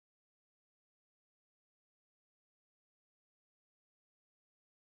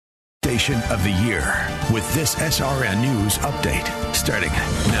station of the year with this SRN News update starting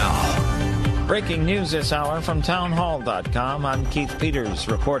now. Breaking news this hour from townhall.com. I'm Keith Peters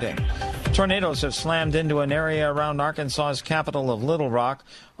reporting. Tornadoes have slammed into an area around Arkansas's capital of Little Rock.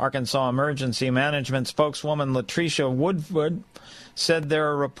 Arkansas Emergency Management spokeswoman Latricia Woodford said there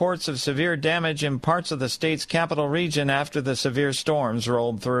are reports of severe damage in parts of the state's capital region after the severe storms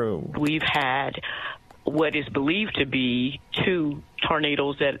rolled through. We've had what is believed to be 2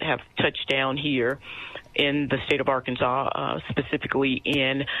 tornadoes that have touched down here in the state of Arkansas, specifically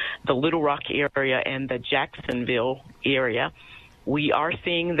in the Little Rock area and the Jacksonville area. We are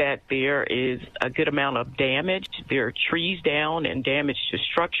seeing that there is a good amount of damage. There are trees down and damage to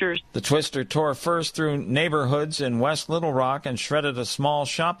structures. The twister tore first through neighborhoods in West Little Rock and shredded a small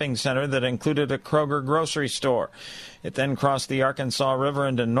shopping center that included a Kroger grocery store. It then crossed the Arkansas River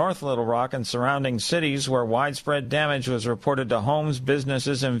into North Little Rock and surrounding cities where widespread damage was reported to homes,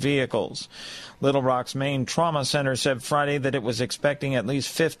 businesses, and vehicles. Little Rock's main trauma center said Friday that it was expecting at least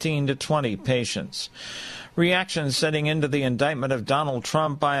 15 to 20 patients. Reactions setting into the indictment of Donald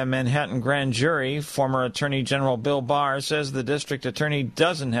Trump by a Manhattan grand jury. Former Attorney General Bill Barr says the district attorney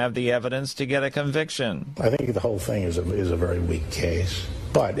doesn't have the evidence to get a conviction. I think the whole thing is a very weak case,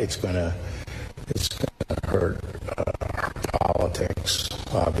 but it's going to hurt politics,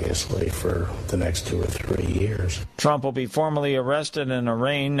 obviously, for the next 2 or 3 years. Trump will be formally arrested and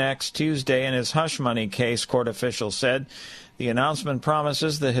arraigned next Tuesday in his hush money case, court officials said. The announcement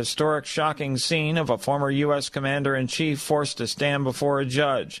promises the historic, shocking scene of a former U.S. commander-in-chief forced to stand before a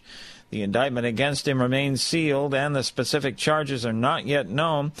judge. The indictment against him remains sealed, and the specific charges are not yet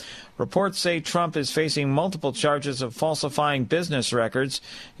known. Reports say Trump is facing multiple charges of falsifying business records,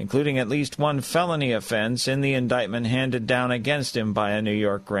 including at least 1 felony offense in the indictment handed down against him by a New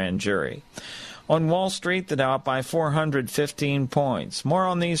York grand jury. On Wall Street, the Dow up by 415 points. More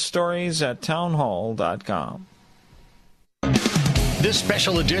on these stories at townhall.com. This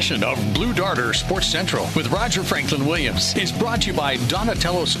special edition of Blue Darter Sports Central with Roger Franklin Williams is brought to you by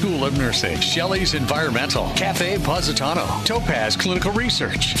Donatello School of Nursing, Shelley's Environmental, Cafe Positano, Topaz Clinical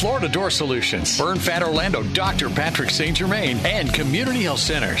Research, Florida Door Solutions, Burn Fat Orlando, Dr. Patrick St. Germain, and Community Health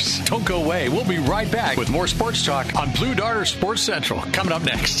Centers. Don't go away. We'll be right back with more sports talk on Blue Darter Sports Central coming up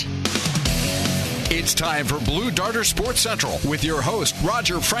next. It's time for Blue Darter Sports Central with your host,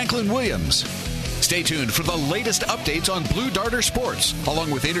 Roger Franklin Williams. Stay tuned for the latest updates on Blue Darter Sports, along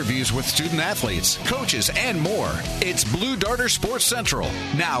with interviews with student athletes, coaches, and more. It's Blue Darter Sports Central.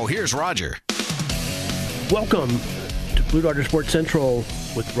 Now, here's Roger. Welcome to Blue Darter Sports Central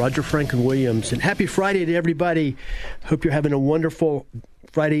with Roger Franklin Williams. And happy Friday to everybody. Hope you're having a wonderful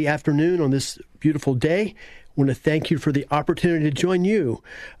Friday afternoon on this beautiful day. I want to thank you for the opportunity to join you.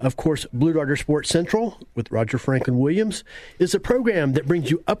 Of course, Blue Darter Sports Central with Roger Franklin Williams is a program that brings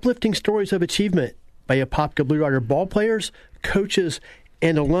you uplifting stories of achievement by Apopka Blue Darter ball players, coaches,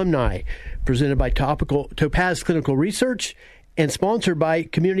 and alumni, presented by Topaz Clinical Research and sponsored by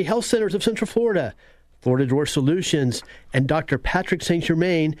Community Health Centers of Central Florida, Florida Door Solutions, and Dr. Patrick St.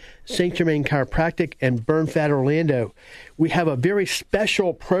 Germain Chiropractic, and Burn Fat Orlando. We have a very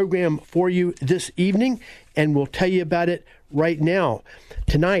special program for you this evening, and we'll tell you about it right now.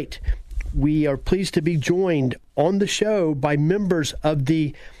 Tonight, we are pleased to be joined on the show by members of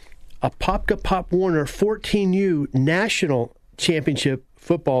the Apopka Pop Warner 14U National Championship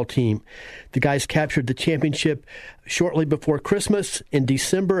football team. The guys captured the championship shortly before Christmas in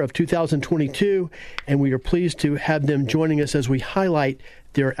December of 2022, and we are pleased to have them joining us as we highlight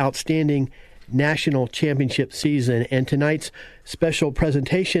their outstanding national championship season. And tonight's special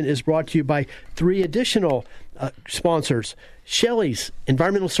presentation is brought to you by 3 additional sponsors: Shelley's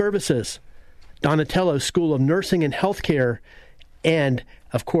Environmental Services, Donatello School of Nursing and Healthcare, and,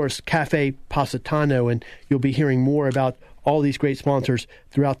 of course, Cafe Positano. And you'll be hearing more about all these great sponsors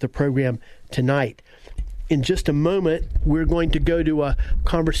throughout the program tonight. In just a moment, we're going to go to a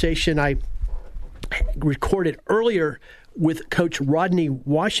conversation I recorded earlier with Coach Rodney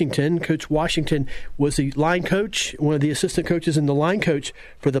Washington. Coach Washington was the line coach, one of the assistant coaches and the line coach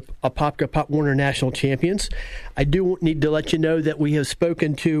for the Apopka Pop Warner National Champions. I do need to let you know that we have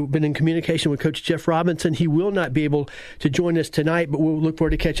been in communication with Coach Jeff Robinson. He will not be able to join us tonight, but we'll look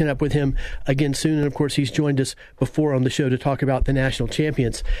forward to catching up with him again soon. And, of course, he's joined us before on the show to talk about the national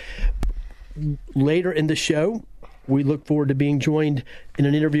champions. Later in the show, we look forward to being joined in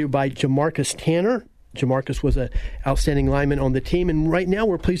an interview by Jamarcus Tanner. Jamarcus was an outstanding lineman on the team, and right now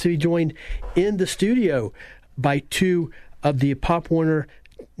we're pleased to be joined in the studio by 2 of the Pop Warner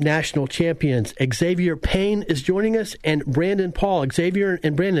national champions. Xavier Payne is joining us, and Brandon Paul. Xavier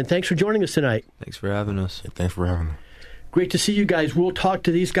and Brandon, thanks for joining us tonight. Thanks for having us. Thanks for having me. Great to see you guys. We'll talk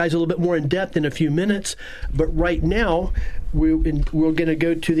to these guys a little bit more in depth in a few minutes. But right now, we're going to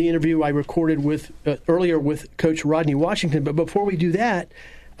go to the interview I recorded with earlier with Coach Rodney Washington. But before we do that,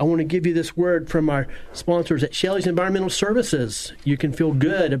 I want to give you this word from our sponsors at Shelley's Environmental Services. You can feel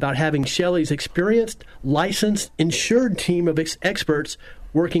good about having Shelley's experienced, licensed, insured team of experts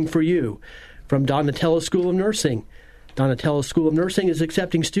working for you. From Donatello School of Nursing. Donatello School of Nursing is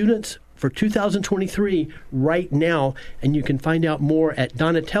accepting students for 2023 right now, and you can find out more at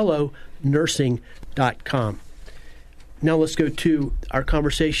donatellonursing.com. Now let's go to our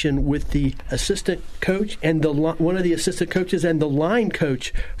conversation with the assistant coach and one of the assistant coaches and the line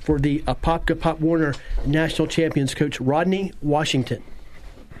coach for the Apopka Pop Warner National Champions, Coach Rodney Washington.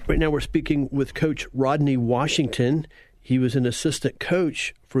 Right now we're speaking with Coach Rodney Washington. He was an assistant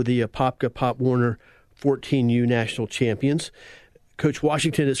coach for the Apopka Pop Warner 14U National Champions. Coach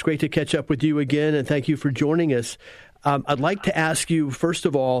Washington, it's great to catch up with you again, and thank you for joining us. I'd like to ask you, first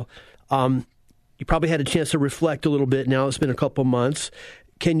of all, you probably had a chance to reflect a little bit now. It's been a couple months.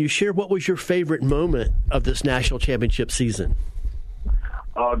 Can you share what was your favorite moment of this national championship season?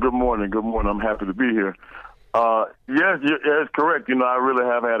 Good morning. Good morning. I'm happy to be here. Yes, it's correct. You know, I really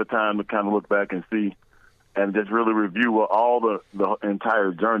have had a time to kind of look back and see and just really review all the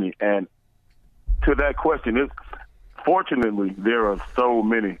entire journey. And to that question, fortunately, there are so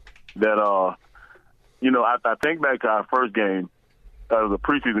many that, you know, I think back to our first game. It was a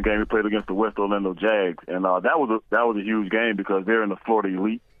preseason game we played against the West Orlando Jags, and that was a huge game because they're in the Florida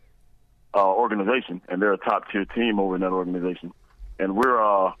Elite organization, and they're a top-tier team over in that organization. And we're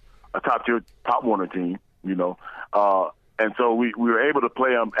a top-tier Pop Warner team, you know. And so we were able to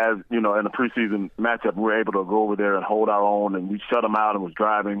play them as, you know, in a preseason matchup. We were able to go over there and hold our own, and we shut them out and was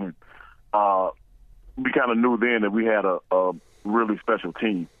driving. And we kind of knew then that we had a really special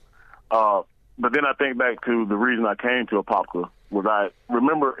team. But then I think back to the reason I came to Apopka was I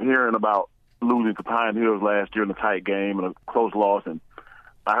remember hearing about losing to Pine Hills last year in a tight game and a close loss. And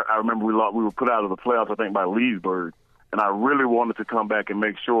I remember we were put out of the playoffs, I think, by Leesburg. And I really wanted to come back and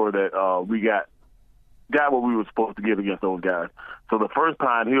make sure that we got what we were supposed to get against those guys. So the first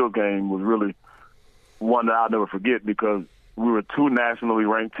Pine Hills game was really one that I'll never forget because we were two nationally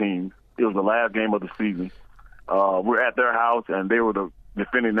ranked teams. It was the last game of the season. We're at their house, and they were the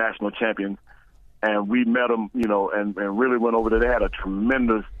defending national champions. And we met them, you know, and really went over there. They had a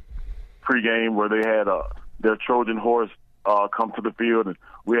tremendous pregame where they had their Trojan horse come to the field, and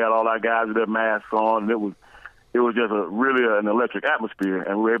we had all our guys with their masks on, and it was just really an electric atmosphere.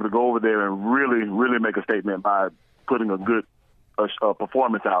 And we were able to go over there and really, really make a statement by putting a good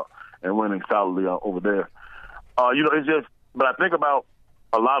performance out and winning solidly over there. You know, it's just, but I think about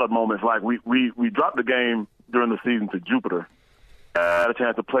a lot of moments like we dropped the game during the season to Jupiter. I had a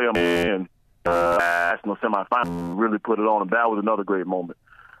chance to play them in national semifinal, really put it on them. That was another great moment.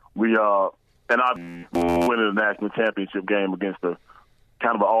 And I winning the national championship game against a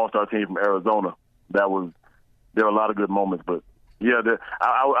kind of an all-star team from Arizona. There were a lot of good moments, but yeah,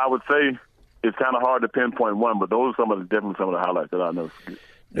 I would say it's kind of hard to pinpoint one, but those are definitely some of the highlights that I know.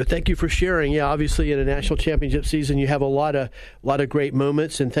 Thank you for sharing. Yeah, obviously in a national championship season, you have a lot of great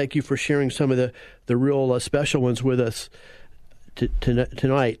moments, and thank you for sharing some of the real special ones with us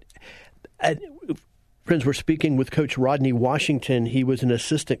tonight. Friends, we're speaking with Coach Rodney Washington. He was an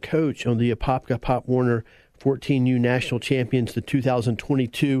assistant coach on the Apopka Pop Warner 14U National Champions, the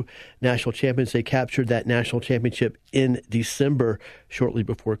 2022 National Champions. They captured that national championship in December, shortly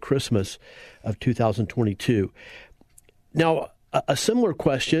before Christmas of 2022. Now, a similar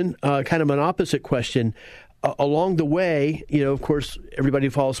question, kind of an opposite question. Along the way, you know, of course, everybody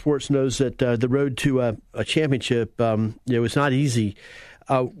who follows sports knows that the road to a championship, is not easy.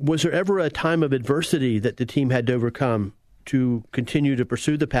 Was there ever a time of adversity that the team had to overcome to continue to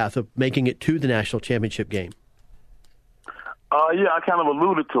pursue the path of making it to the national championship game? Yeah, I kind of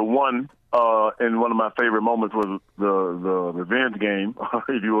alluded to one, and one of my favorite moments was the revenge game,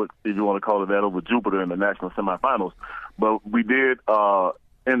 if you want to call it that, over Jupiter in the national semifinals. But we did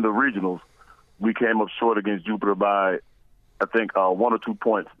in the regionals. We came up short against Jupiter by, I think, 1 or 2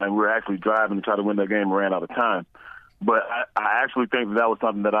 points, and we were actually driving to try to win that game and ran out of time. But I actually think that was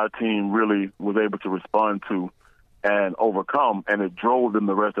something that our team really was able to respond to and overcome, and it drove them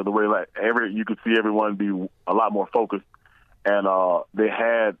the rest of the way. Like you could see everyone be a lot more focused, and they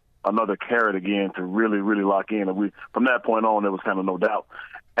had another carrot again to really, really lock in. And from that point on, there was kind of no doubt.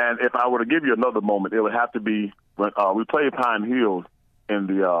 And if I were to give you another moment, it would have to be when we played Pine Hills in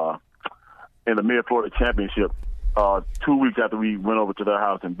the Mid-Florida Championship 2 weeks after we went over to their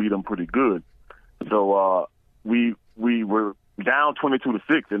house and beat them pretty good. So we were down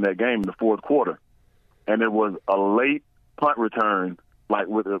 22-6 in that game in the fourth quarter, and it was a late punt return, like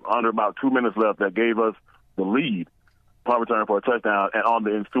with under about 2 minutes left, that gave us the lead. Punt return for a touchdown, and on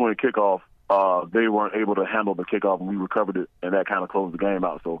the ensuing kickoff, they weren't able to handle the kickoff, and we recovered it, and that kind of closed the game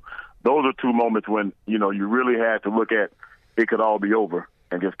out. So those are two moments when, you know, you really had to look at it could all be over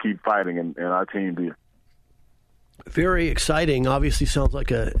and just keep fighting, and our team did. Very exciting. Obviously sounds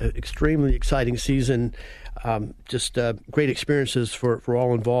like an extremely exciting season. Just great experiences for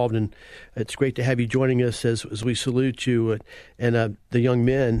all involved, and it's great to have you joining us as we salute you and the young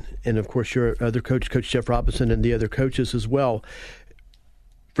men, and of course your other coach, Coach Jeff Robinson, and the other coaches as well.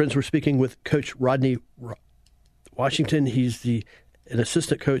 Friends, we're speaking with Coach Rodney Washington. He's an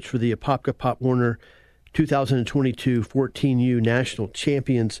assistant coach for the Apopka Pop Warner 2022 14U National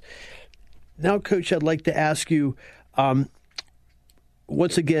Champions. Now, Coach, I'd like to ask you,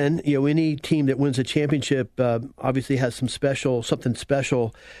 once again, you know, any team that wins a championship obviously has something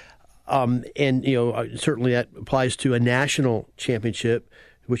special, and you know, certainly that applies to a national championship,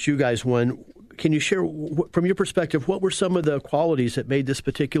 which you guys won. Can you share, from your perspective, what were some of the qualities that made this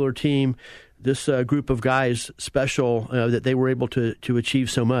particular team, this group of guys, special, that they were able to achieve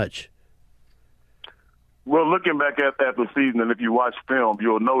so much? Well, looking back at the season, and if you watch film,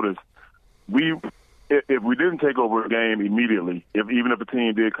 you'll notice if we didn't take over a game immediately, even if a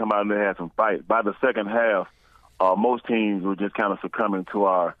team did come out and they had some fight, by the second half, most teams were just kind of succumbing to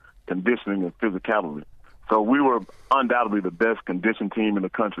our conditioning and physicality. So we were undoubtedly the best conditioned team in the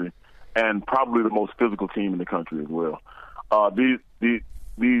country, and probably the most physical team in the country as well. These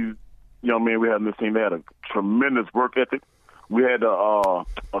young men we had in this team, they had a tremendous work ethic. We had a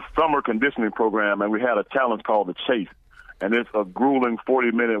summer conditioning program, and we had a challenge called the Chase. And it's a grueling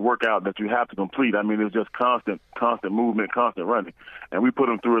 40-minute workout that you have to complete. I mean, it's just constant movement, constant running. And we put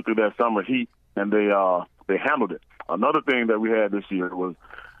them through that summer heat, and they handled it. Another thing that we had this year was,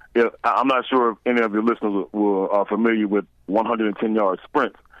 I'm not sure if any of your listeners are familiar with 110-yard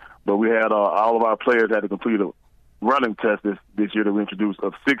sprints, but we had all of our players had to complete a running test this year that we introduced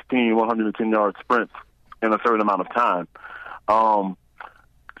of 16 110-yard sprints in a certain amount of time.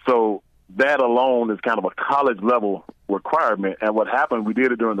 So that alone is kind of a college-level requirement. And what happened, we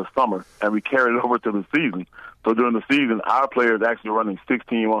did it during the summer, and we carried it over to the season. So during the season, our players actually running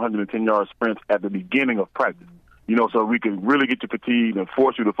 16 110-yard sprints at the beginning of practice, you know, so we could really get you fatigued and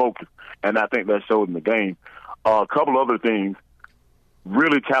force you to focus. And I think that showed in the game. A couple other things,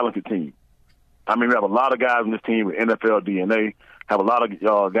 really talented team. I mean, we have a lot of guys on this team with NFL DNA, have a lot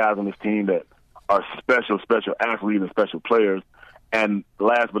of guys on this team that are special athletes and special players. And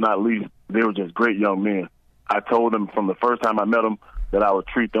last but not least, they were just great young men. I told them from the first time I met them that I would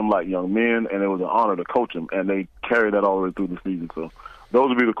treat them like young men, and it was an honor to coach them, and they carried that all the way through the season. So those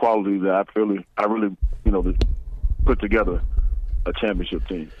would be the qualities that I really, you know, put together a championship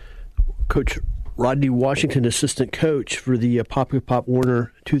team. Coach Rodney Washington, assistant coach for the Apopka Pop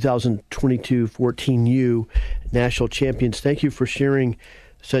Warner 2022 14U National Champions. Thank you for sharing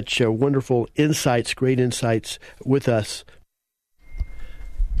such wonderful insights, great insights with us.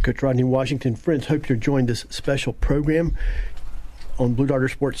 Coach Rodney Washington, friends, hope you're enjoying this special program on Blue Darter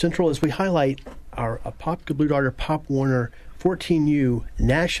Sports Central as we highlight our Apopka Blue Darter Pop Warner 14U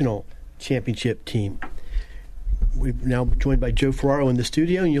National Championship team. We're now joined by Joe Ferraro in the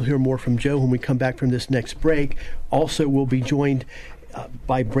studio, and you'll hear more from Joe when we come back from this next break. Also, we'll be joined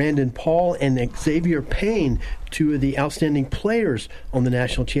by Brandon Paul and Xavier Payne, two of the outstanding players on the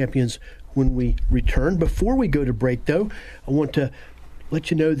National Champions, when we return. Before we go to break, though, I want to let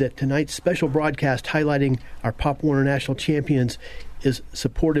you know that tonight's special broadcast highlighting our Pop Warner National Champions is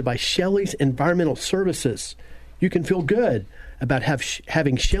supported by Shelley's Environmental Services. You can feel good about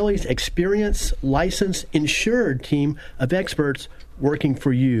having Shelley's experienced, licensed, insured team of experts working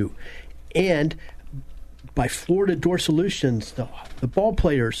for you. And by Florida Door Solutions, the ball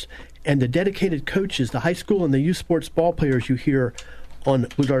players and the dedicated coaches, the high school and the youth sports ball players you hear on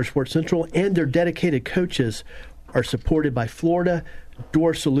Blue Darter Sports Central, and their dedicated coaches are supported by Florida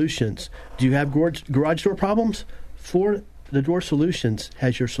Door Solutions. Do you have garage door problems? Florida Door Solutions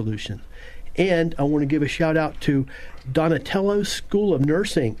has your solution. And I want to give a shout out to Donatello School of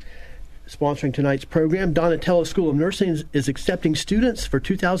Nursing, sponsoring tonight's program. Donatello School of Nursing is accepting students for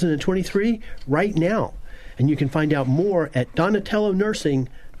 2023 right now. And you can find out more at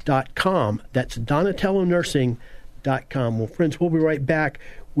DonatelloNursing.com. That's DonatelloNursing.com. Well, friends, we'll be right back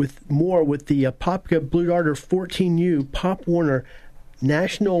with more with the Apopka Blue Darter 14U Pop Warner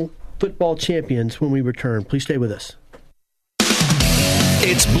National Football Champions when we return. Please stay with us.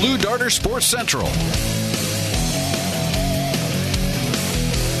 It's Blue Darter Sports Central.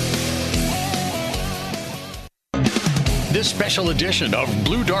 This special edition of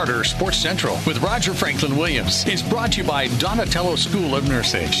Blue Darter Sports Central with Roger Franklin Williams is brought to you by Donatello School of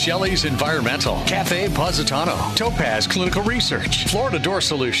Nursing, Shelley's Environmental, Cafe Positano, Topaz Clinical Research, Florida Door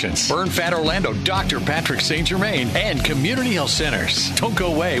Solutions, Burn Fat Orlando, Dr. Patrick St. Germain, and Community Health Centers. Don't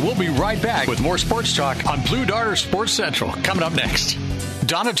go away. We'll be right back with more sports talk on Blue Darter Sports Central. Coming up next.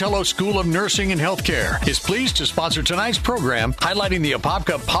 Donatello School of Nursing and Healthcare is pleased to sponsor tonight's program, highlighting the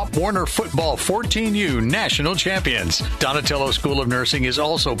Apopka Pop Warner Football 14U National Champions. Donatello School of Nursing is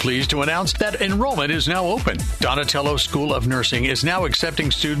also pleased to announce that enrollment is now open. Donatello School of Nursing is now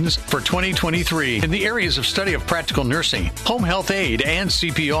accepting students for 2023 in the areas of study of practical nursing, home health aid, and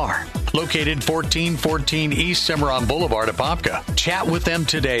CPR. Located 1414 East Cimarron Boulevard, Apopka. Chat with them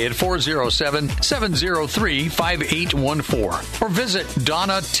today at 407-703-5814 or visit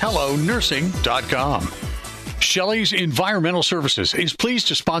DonatelloNursing.com. Shelley's Environmental Services is pleased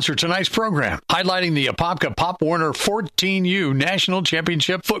to sponsor tonight's program, highlighting the Apopka Pop Warner 14U National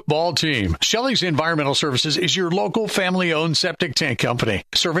Championship football team. Shelley's Environmental Services is your local family-owned septic tank company,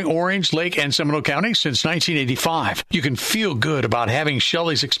 serving Orange, Lake, and Seminole County since 1985. You can feel good about having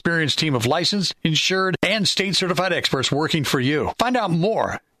Shelley's experienced team of licensed, insured, and state-certified experts working for you. Find out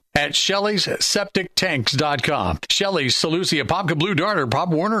more at Shelley'sSepticTanks.com. Shelley's salutes the Apopka Blue Darter Pop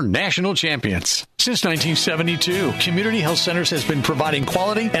Warner National Champions. Since 1972, Community Health Centers has been providing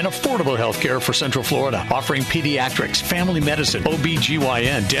quality and affordable health care for Central Florida, offering pediatrics, family medicine,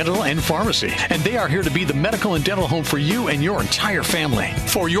 OB/GYN, dental, and pharmacy. And they are here to be the medical and dental home for you and your entire family.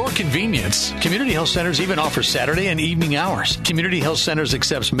 For your convenience, Community Health Centers even offers Saturday and evening hours. Community Health Centers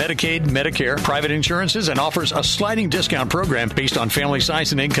accepts Medicaid, Medicare, private insurances, and offers a sliding discount program based on family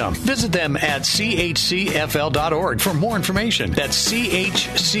size and income. Visit them at chcfl.org for more information. That's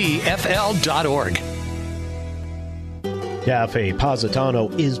chcfl.org. Cafe Positano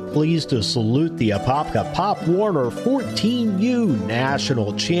is pleased to salute the Apopka Pop Warner 14U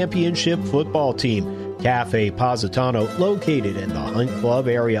National Championship football team. Cafe Positano, located in the Hunt Club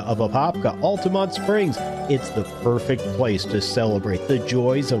area of Apopka, Altamont Springs. It's the perfect place to celebrate the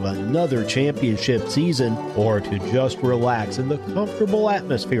joys of another championship season or to just relax in the comfortable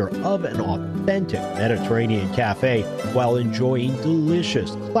atmosphere of an authentic Mediterranean cafe while enjoying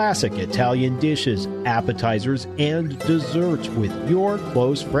delicious classic Italian dishes, appetizers, and desserts with your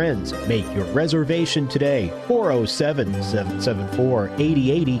close friends. Make your reservation today,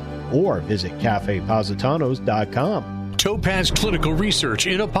 407-774-8080, or visit cafepositanos.com. Topaz Clinical Research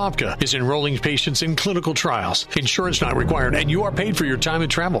in Apopka is enrolling patients in clinical trials. Insurance not required, and you are paid for your time and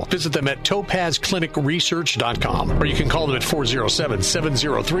travel. Visit them at topazclinicresearch.com, or you can call them at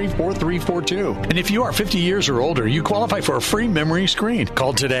 407-703-4342. And if you are 50 years or older, you qualify for a free memory screen.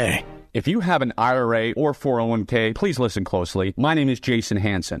 Call today. If you have an IRA or 401k, please listen closely. My name is Jason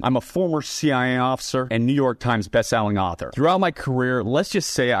Hansen. I'm a former CIA officer and New York Times bestselling author. Throughout my career, let's just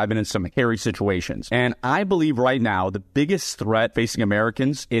say I've been in some hairy situations. And I believe right now the biggest threat facing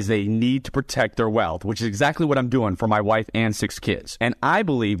Americans is they need to protect their wealth, which is exactly what I'm doing for my wife and 6 kids. And I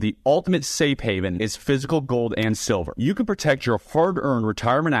believe the ultimate safe haven is physical gold and silver. You can protect your hard-earned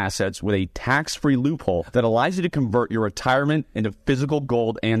retirement assets with a tax-free loophole that allows you to convert your retirement into physical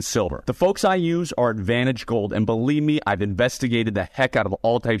gold and silver. The folks I use are Advantage Gold, and believe me, I've investigated the heck out of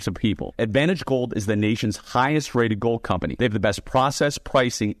all types of people. Advantage Gold is the nation's highest-rated gold company. They have the best process,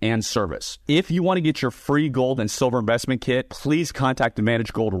 pricing, and service. If you want to get your free gold and silver investment kit, please contact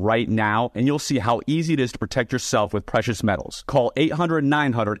Advantage Gold right now, and you'll see how easy it is to protect yourself with precious metals. Call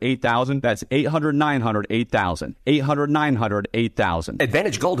 800-900-8000. That's 800-900-8000. 800-900-8000.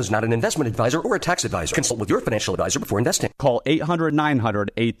 Advantage Gold is not an investment advisor or a tax advisor. Consult with your financial advisor before investing. Call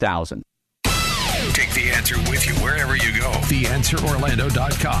 800-900-8000. Take The Answer with you wherever you go.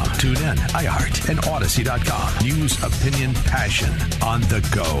 TheAnswerOrlando.com. Tune in, iHeart, and Odyssey.com. News, opinion, passion on the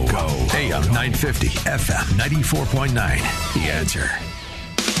go. AM 950, FM 94.9. The Answer.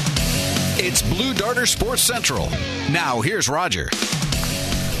 It's Blue Darter Sports Central. Now, here's Roger.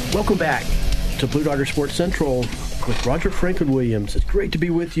 Welcome back to Blue Darter Sports Central with Roger Franklin Williams. It's great to be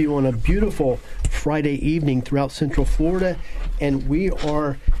with you on a beautiful Friday evening throughout Central Florida, and we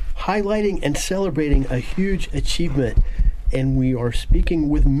are highlighting and celebrating a huge achievement, and we are speaking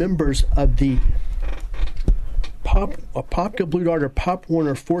with members of the Apopka Blue Darter Pop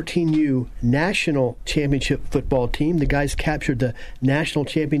Warner 14U National Championship football team. The guys captured the national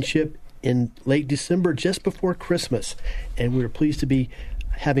championship in late December, just before Christmas, and we're pleased to be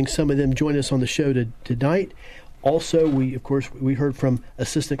having some of them join us on the show tonight. Also, we heard from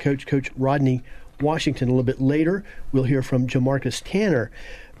assistant Coach Rodney Washington a little bit later. We'll hear from Jamarcus Tanner.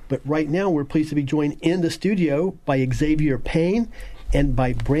 But right now, we're pleased to be joined in the studio by Xavier Payne and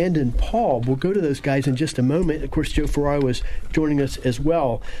by Brandon Paul. We'll go to those guys in just a moment. Of course, Joe Ferraro is joining us as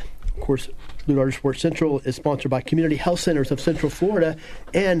well. Of course, Blue Darter Sports Central is sponsored by Community Health Centers of Central Florida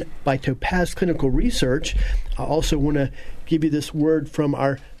and by Topaz Clinical Research. I also want to give you this word from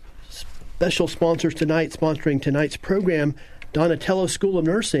our special sponsors tonight, sponsoring tonight's program, Donatello School of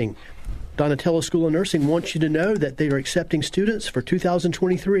Nursing. Donatello School of Nursing wants you to know that they are accepting students for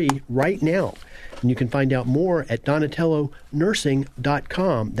 2023 right now. And you can find out more at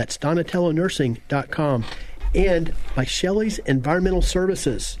DonatelloNursing.com. That's DonatelloNursing.com. And by Shelley's Environmental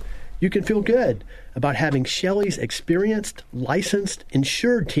Services. You can feel good about having Shelley's experienced, licensed,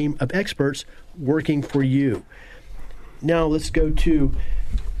 insured team of experts working for you. Now let's go to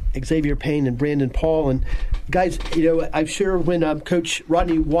Xavier Payne and Brandon Paul. And guys, I'm sure when Coach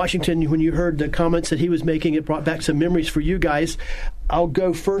Rodney Washington, when you heard the comments that he was making, it brought back some memories for you guys. I'll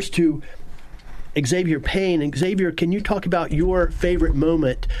go first to Xavier Payne. And Xavier, can you talk about your favorite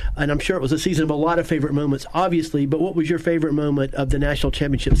moment? And I'm sure it was a season of a lot of favorite moments, obviously, but what was your favorite moment of the national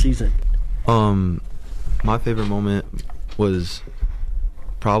championship season? My favorite moment was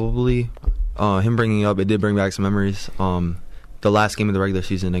probably him bringing up, it did bring back some memories. The last game of the regular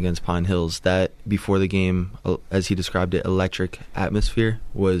season against Pine Hills, that before the game, as he described it, electric atmosphere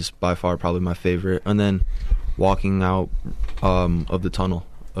was by far probably my favorite. And then walking out of the tunnel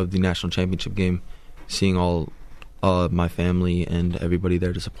of the national championship game, seeing all my family and everybody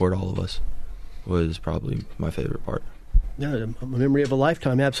there to support all of us was probably my favorite part. Yeah, a memory of a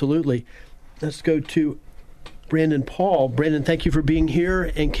lifetime, absolutely. Let's go to Brandon Paul. Brandon, thank you for being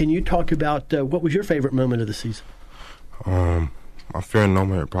here. And can you talk about what was your favorite moment of the season? My favorite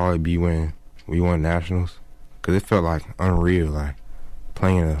moment would probably be when we won nationals, because it felt like unreal, like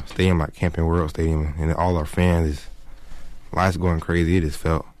playing in a stadium like Camping World Stadium, and all our fans, lights going crazy. It just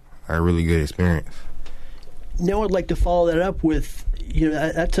felt like a really good experience. Now I'd like to follow that up with,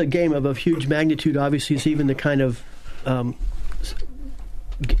 that's a game of huge magnitude. Obviously, it's even the kind of an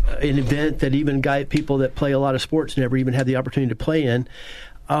event that even people that play a lot of sports never even had the opportunity to play in.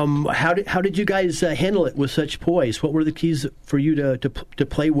 How did you guys handle it with such poise? What were the keys for you to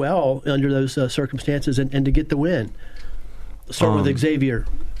play well under those circumstances and to get the win? Start with Xavier.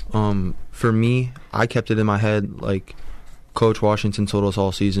 For me, I kept it in my head like Coach Washington told us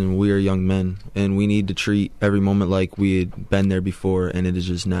all season, we are young men, and we need to treat every moment like we had been there before, and it is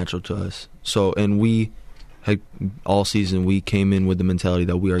just natural to us. So, and we had all season, we came in with the mentality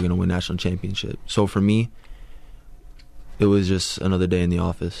that we are going to win national championship. So for me, it was just another day in the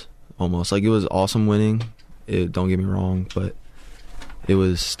office, almost. Like, it was awesome winning, don't get me wrong, but it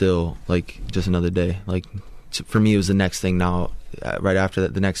was still, like, just another day. Like, for me, it was the next thing now. Right after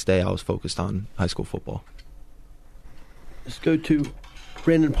that, the next day, I was focused on high school football. Let's go to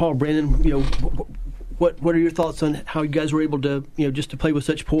Brandon Paul. Brandon, what are your thoughts on how you guys were able to, just to play with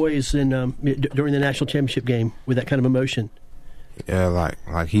such poise and during the national championship game with that kind of emotion? Yeah,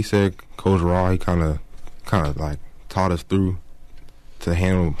 like he said, Coach Raw, he kind of like taught us through to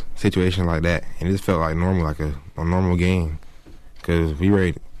handle situations like that, and it just felt like normal, like a normal game, because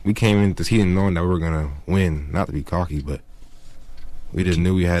we came into the season knowing that we were gonna win, not to be cocky, but we just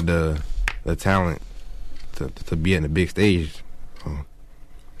knew we had the talent to be in the big stage.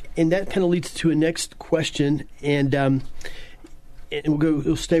 And that kind of leads to a next question, and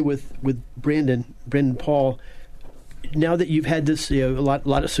we'll stay with Brandon Paul. Now that you've had this a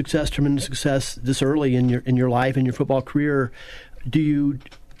lot of success, tremendous success this early in your life and your football career, do you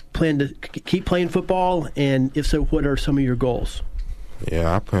plan to keep playing football? And if so, what are some of your goals?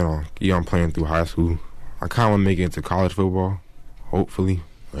 Yeah, I plan on playing through high school. I kind of want to make it into college football, hopefully.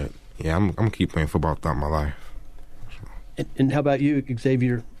 But yeah, I'm gonna keep playing football throughout my life. And how about you,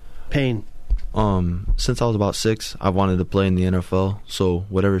 Xavier Payne? Since I was about 6, I wanted to play in the NFL. So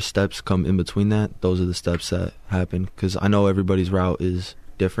whatever steps come in between that, those are the steps that happen. Because I know everybody's route is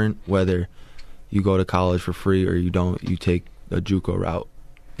different. Whether you go to college for free or you don't, you take a JUCO route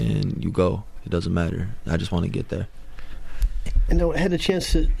and you go. It doesn't matter. I just want to get there. And I had a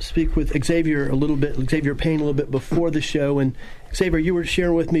chance to speak with Xavier Payne a little bit before the show. And Xavier, you were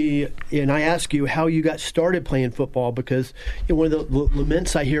sharing with me, and I asked you how you got started playing football, because one of the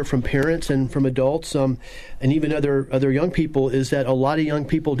laments I hear from parents and from adults, and even other young people, is that a lot of young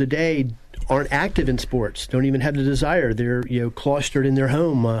people today aren't active in sports, don't even have the desire. They're cloistered in their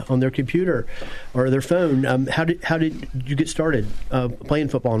home on their computer or their phone. How did you get started playing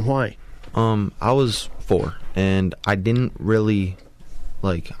football, and why? I was 4, and I didn't really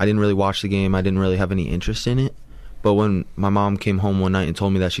watch the game. I didn't really have any interest in it. But when my mom came home one night and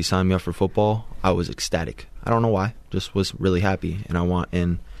told me that she signed me up for football, I was ecstatic. I don't know why, just was really happy.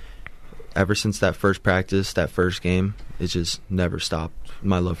 And ever since that first practice, that first game, it's just never stopped.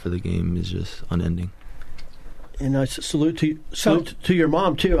 My love for the game is just unending. And salute to your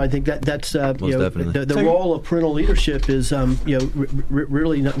mom too. I think that's definitely. The role of parental leadership is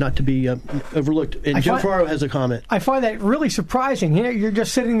really not to be overlooked. And Joe Farrow has a comment. I find that really surprising. You're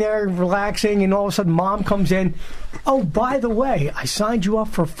just sitting there relaxing, and all of a sudden, mom comes in. Oh, by the way, I signed you up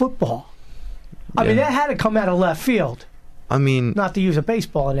for football. I mean, that had to come out of left field. I mean, not to use a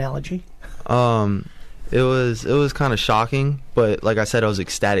baseball analogy. It was kind of shocking, but like I said, I was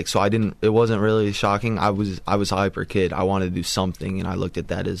ecstatic. So it wasn't really shocking. I was a hyper kid. I wanted to do something, and I looked at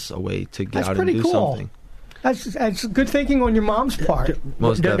that as a way to get out and do something. That's good thinking on your mom's part.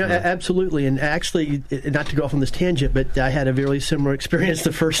 Most definitely. Absolutely. And actually, not to go off on this tangent, but I had a very similar experience.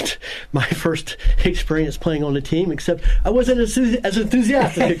 My first experience playing on the team, except I wasn't as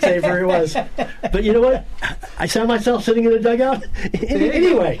enthusiastic as Xavier was. But you know what? I saw myself sitting in the dugout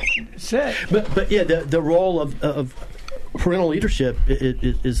anyway. But yeah, the role of parental leadership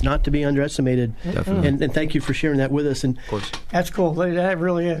is not to be underestimated. Definitely. And thank you for sharing that with us. And of course, that's cool. That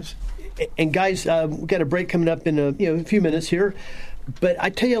really is. And guys, we've got a break coming up in a few minutes here. But I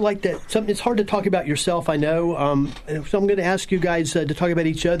tell you, like that, it's hard to talk about yourself, I know. So I'm going to ask you guys to talk about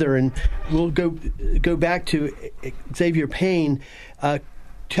each other, and we'll go back to Xavier Payne.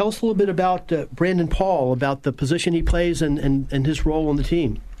 Tell us a little bit about Brandon Paul, about the position he plays and his role on the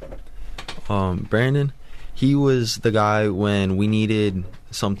team. Brandon, he was the guy when we needed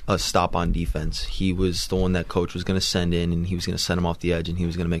a stop on defense. He was the one that coach was going to send in, and he was going to send him off the edge, and he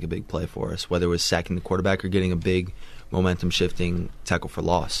was going to make a big play for us, whether it was sacking the quarterback or getting a big momentum-shifting tackle for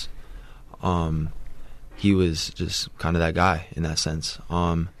loss. He was just kind of that guy in that sense.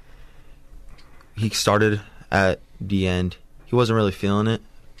 He started at the end. He wasn't really feeling it,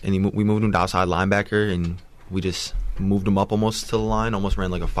 and we moved him to outside linebacker, and we just moved him up almost to the line, almost ran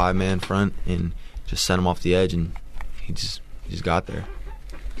like a 5-man front, and just sent him off the edge, and he just got there.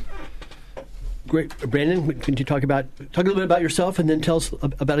 Great. Brandon, can you talk a little bit about yourself and then tell us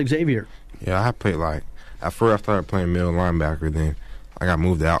about Xavier? Yeah, I played at first I started playing middle linebacker, then I got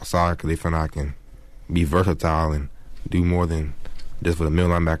moved to outside because they found I can be versatile and do more than just what a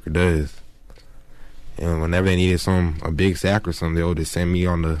middle linebacker does. And whenever they needed a big sack or something, they would just send me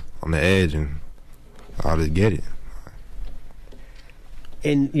on the edge, and I'll just get it.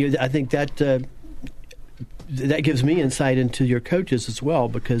 And I think that gives me insight into your coaches as well,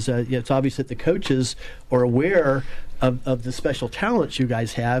 because it's obvious that the coaches are aware of the special talents you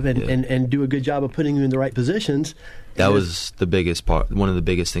guys have and do a good job of putting you in the right positions. That was the biggest part, one of the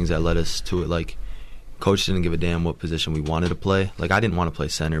biggest things that led us to it. Like, coach didn't give a damn what position we wanted to play. Like, I didn't want to play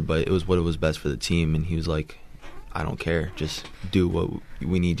center, but it was what was best for the team, and he was like, I don't care, just do what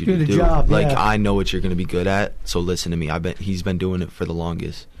we need you to do. Job, like, I know what you're going to be good at, so listen to me. He's been doing it for the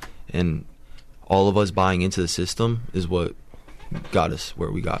longest, and all of us buying into the system is what got us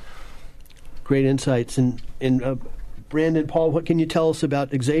where we got. Great insights. And Brandon, Paul, what can you tell us about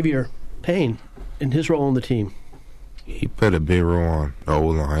Xavier Payne and his role on the team? He played a big role on the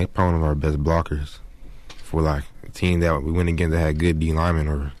O-line. He's probably one of our best blockers for a team that we went against that had good D linemen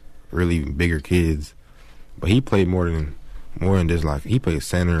or really bigger kids. But he played more than just he played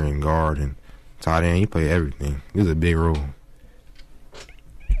center and guard and tight end. He played everything. It was a big role.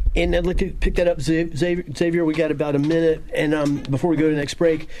 And I'd like to pick that up, Xavier. We got about a minute, and before we go to the next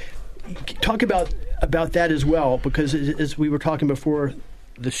break, talk about that as well, because as we were talking before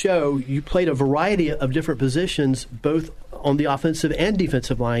the show, you played a variety of different positions, both on the offensive and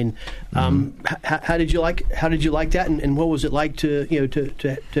defensive line. How did you like that, and what was it like to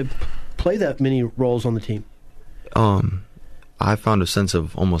play that many roles on the team? I found a sense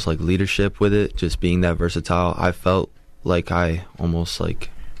of almost like leadership with it, just being that versatile. I felt like I almost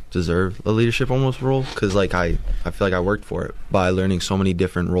deserve a leadership almost role, because I feel like I worked for it by learning so many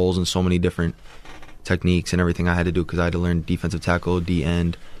different roles and so many different techniques and everything I had to do, because I had to learn defensive tackle, D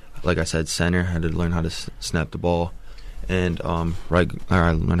end, like I said, center. I had to learn how to snap the ball, and I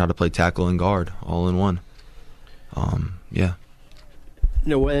learned how to play tackle and guard all in one. And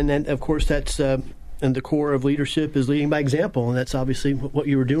of course that's and the core of leadership is leading by example, and that's obviously what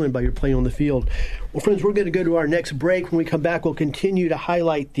you were doing by your play on the field. Well, friends, we're going to go to our next break. When we come back, we'll continue to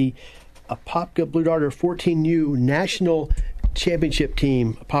highlight the Apopka Blue Darter 14U National Championship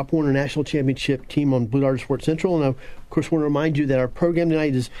team, Pop Warner National Championship team on Blue Darter Sports Central. And of course, want to remind you that our program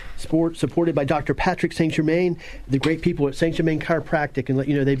tonight is supported by Dr. Patrick St. Germain, the great people at St. Germain Chiropractic, and let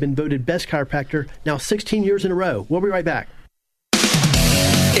you know they've been voted best chiropractor now 16 years in a row. We'll be right back.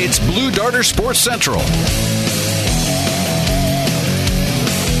 It's Blue Darter Sports Central.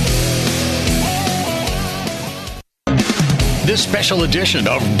 This special edition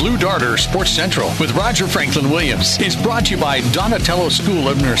of Blue Darter Sports Central with Roger Franklin Williams is brought to you by Donatello School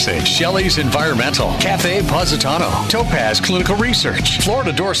of Nursing, Shelley's Environmental, Cafe Positano, Topaz Clinical Research,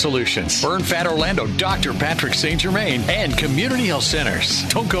 Florida Door Solutions, Burn Fat Orlando, Dr. Patrick St. Germain, and Community Health Centers.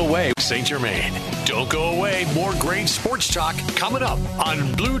 Don't go away, St. Germain. Don't go away. More great sports talk coming up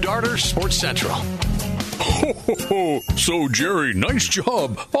on Blue Darter Sports Central. Ho, ho, ho. So, Jerry, nice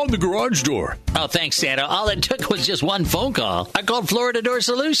job on the garage door. Oh, thanks, Santa. All it took was just one phone call. I called Florida Door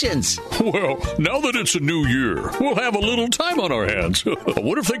Solutions. Well, now that it's a new year, we'll have a little time on our hands.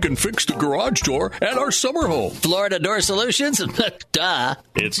 What if they can fix the garage door at our summer home? Florida Door Solutions? Duh.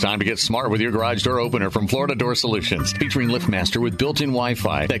 It's time to get smart with your garage door opener from Florida Door Solutions, featuring LiftMaster with built-in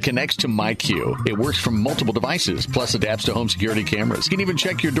Wi-Fi that connects to MyQ. It works from multiple devices, plus adapts to home security cameras. You can even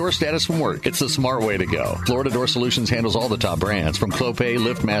check your door status from work. It's the smart way to go. Florida Door Solutions handles all the top brands, from Clopay,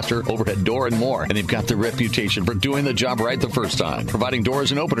 LiftMaster, Overhead Door, and more. And they've got the reputation for doing the job right the first time, providing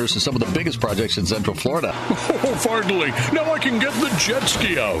doors and openers to some of the biggest projects in Central Florida. Oh, finally, now I can get the jet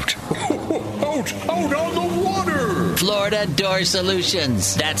ski out. Out on the water. Florida Door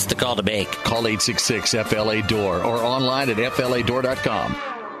Solutions. That's the call to make. Call 866-FLA-DOOR or online at FLADoor.com.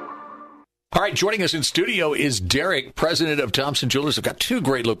 All right, joining us in studio is Derek, president of Thompson Jewelers. We've got two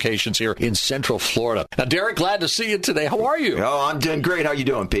great locations here in Central Florida. Now, Derek, glad to see you today. How are you? Oh, I'm doing great. How you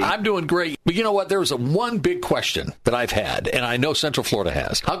doing, Pete? I'm doing great. But you know what? There was one big question that I've had, and I know Central Florida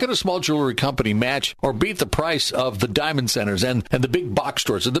has. How can a small jewelry company match or beat the price of the diamond centers and the big box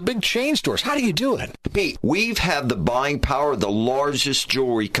stores and the big chain stores? How do you do it? Pete, we've had the buying power of the largest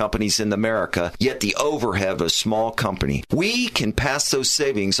jewelry companies in America, yet the overhead of a small company. We can pass those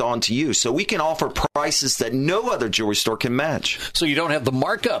savings on to you, so we can offer prices that no other jewelry store can match. So you don't have the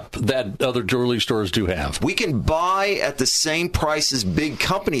markup that other jewelry stores do have. We can buy at the same prices big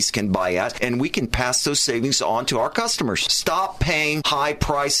companies can buy at, and we can pass those savings on to our customers. Stop paying high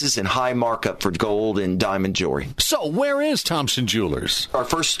prices and high markup for gold and diamond jewelry. So where is Thompson Jewelers? Our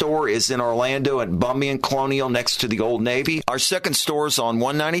first store is in Orlando at Bumby and Colonial next to the Old Navy. Our second store is on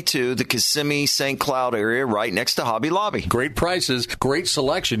 192, the Kissimmee St. Cloud area, right next to Hobby Lobby. Great prices, great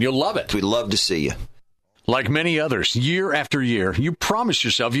selection. You'll love it. We'd love to see you. Like many others, year after year, you promised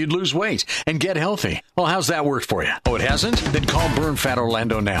yourself you'd lose weight and get healthy. Well, how's that worked for you? Oh, it hasn't? Then call Burn Fat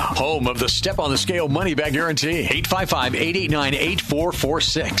Orlando now. Home of the Step on the Scale money back guarantee.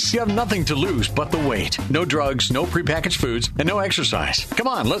 855-889-8446. You have nothing to lose but the weight. No drugs, no prepackaged foods, and no exercise. Come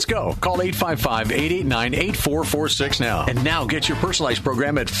on, let's go. Call 855-889-8446 now. And now get your personalized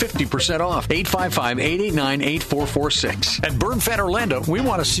program at 50% off. 855-889-8446. At Burn Fat Orlando, we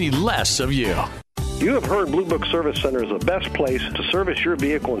want to see less of you. You have heard Blue Book Service Center is the best place to service your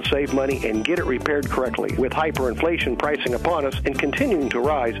vehicle and save money and get it repaired correctly. With hyperinflation pricing upon us and continuing to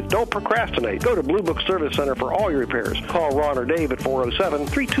rise, don't procrastinate. Go to Blue Book Service Center for all your repairs. Call Ron or Dave at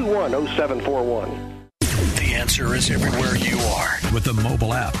 407-321-0741. The Answer is everywhere you are. With the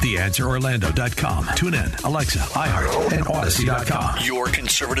mobile app, TheAnswerOrlando.com. Tune in, Alexa, iHeart, and Odyssey.com. Your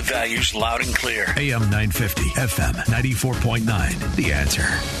conservative values loud and clear. AM 950, FM 94.9. The Answer.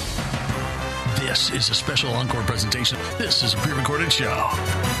 This is a special encore presentation. This is a pre-recorded show.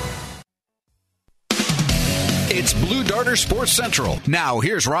 It's Blue Darter Sports Central. Now,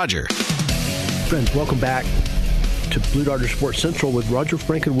 here's Roger. Friends, welcome back to Blue Darter Sports Central with Roger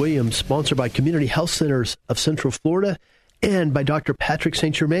Franklin Williams, sponsored by Community Health Centers of Central Florida and by Dr. Patrick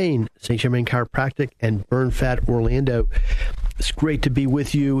St. Germain Chiropractic, and Burn Fat Orlando. It's great to be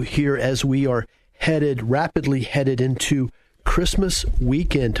with you here as we are rapidly headed into Christmas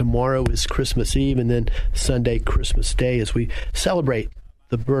weekend. Tomorrow is Christmas Eve, and then Sunday, Christmas Day, as we celebrate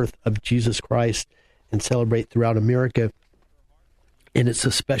the birth of Jesus Christ and celebrate throughout America. And it's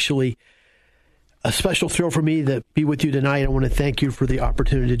a special thrill for me to be with you tonight. I want to thank you for the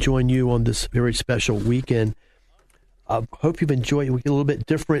opportunity to join you on this very special weekend. I hope you've enjoyed it. We get a little bit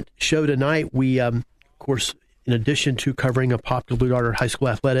different show tonight. We, of course, in addition to covering a popular Blue Darter high school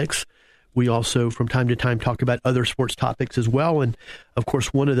athletics, we also, from time to time, talk about other sports topics as well. And, of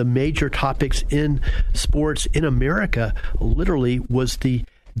course, one of the major topics in sports in America literally was the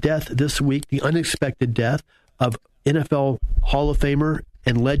death this week, the unexpected death of NFL Hall of Famer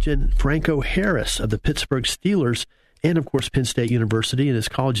and legend Franco Harris of the Pittsburgh Steelers and, of course, Penn State University in his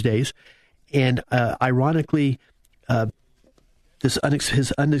college days. And, ironically, his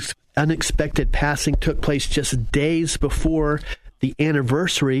unexpected passing took place just days before the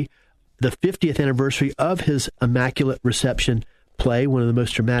 50th anniversary of his Immaculate Reception play, one of the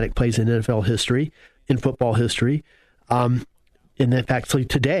most dramatic plays in NFL history, in football history. And in fact,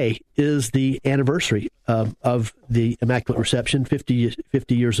 today is the anniversary of the Immaculate Reception 50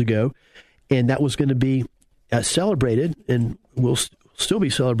 years ago. And that was going to be celebrated and will still be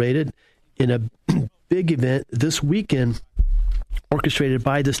celebrated in a big event this weekend, orchestrated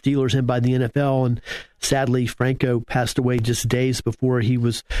by the Steelers and by the NFL. And sadly, Franco passed away just days before he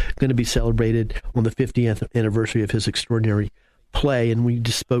was going to be celebrated on the 50th anniversary of his extraordinary play. And we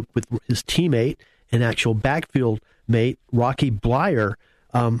just spoke with his teammate and actual backfield mate, Rocky Bleier,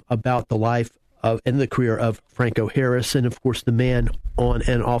 about the life and the career of Franco Harris, and of course the man on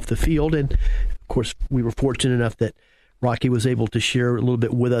and off the field. And of course, we were fortunate enough that Rocky was able to share a little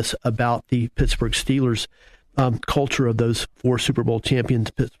bit with us about the Pittsburgh Steelers culture of those 4 Super Bowl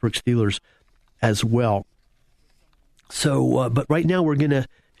champions Pittsburgh Steelers as well. So, but right now we're going to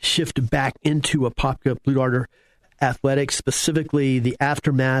shift back into Apopka Blue Darter athletics, specifically the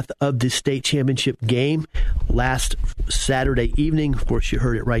aftermath of the state championship game last Saturday evening. Of course, you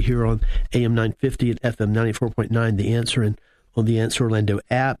heard it right here on AM 950 and FM 94.9, The Answer, and on the Answer Orlando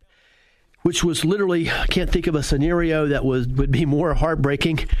app, which was literally, I can't think of a scenario that would be more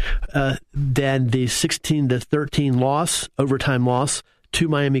heartbreaking than the 16-13 loss, overtime loss to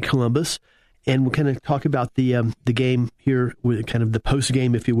Miami Columbus. And we'll kind of talk about the game here, with kind of the post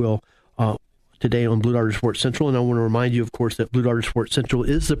game, if you will, today on Blue Darter Sports Central. And I want to remind you, of course, that Blue Darter Sports Central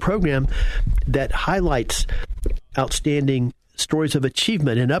is the program that highlights outstanding stories of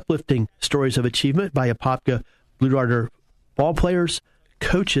achievement and uplifting stories of achievement by Apopka Blue Darter ball players,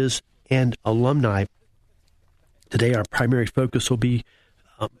 coaches, and alumni. Today, our primary focus will be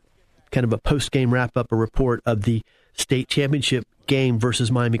kind of a post-game wrap-up, a report of the state championship game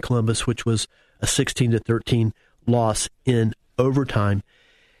versus Miami Columbus, which was a 16-13 loss in overtime.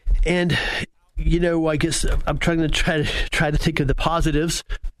 And you know, I guess I'm trying to think of the positives.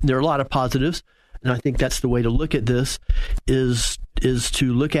 There are a lot of positives, and I think that's the way to look at this, is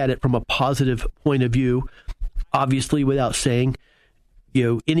to look at it from a positive point of view. Obviously, without saying, you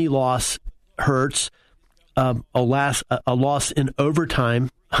know, any loss hurts. A loss in overtime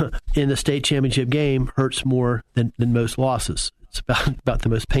in the state championship game hurts more than most losses. It's about the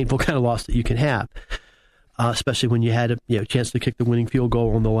most painful kind of loss that you can have. Especially when you had a chance to kick the winning field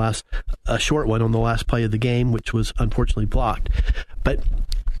goal on the last short one on the last play of the game, which was unfortunately blocked. But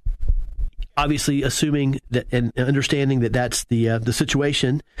obviously, assuming that and understanding that that's the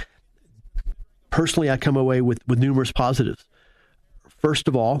situation, personally, I come away with numerous positives. First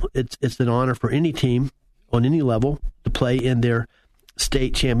of all, it's an honor for any team on any level to play in their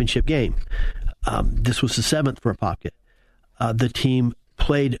state championship game. This was the 7th for Apopka. The team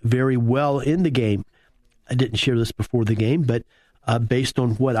played very well in the game. I didn't share this before the game, but based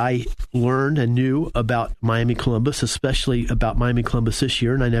on what I learned and knew about Miami Columbus, especially about Miami Columbus this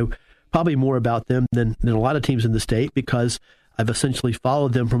year, and I know probably more about them than a lot of teams in the state because I've essentially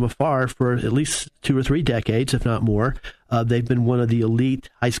followed them from afar for at least 2 or 3 decades, if not more. They've been one of the elite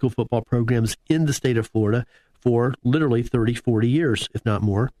high school football programs in the state of Florida for literally 30, 40 years, if not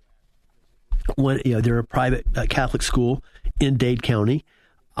more. They're a private Catholic school in Dade County.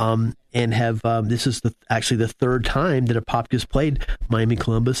 And have this is actually the 3rd time that Apopka's played Miami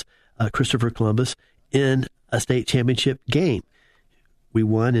Columbus, Christopher Columbus, in a state championship game. We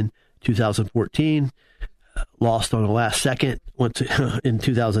won in 2014, lost on the last second in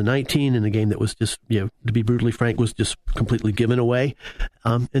 2019 in a game that was just, to be brutally frank, was just completely given away,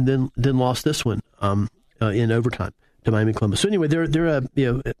 and then lost this one in overtime to Miami Columbus. So anyway, they're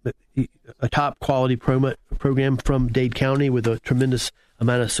a top quality program from Dade County with a tremendous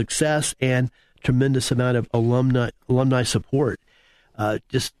amount of success and tremendous amount of alumni support.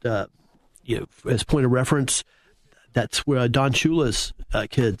 As point of reference, that's where Don Shula's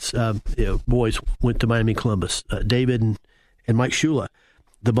kids, boys, went to Miami Columbus. David and Mike Shula.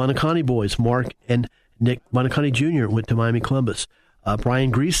 The Bonacani boys, Mark and Nick Bonacani Jr., went to Miami Columbus. Brian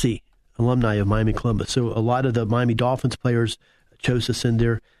Greasy, alumni of Miami Columbus. So a lot of the Miami Dolphins players chose to send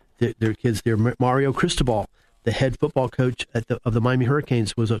their kids there. Mario Cristobal, the head football coach of the Miami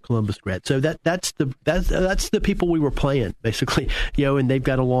Hurricanes, was a Columbus grad. So that's the people we were playing, basically. And they've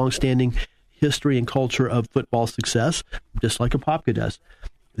got a long-standing history and culture of football success, just like Apopka does.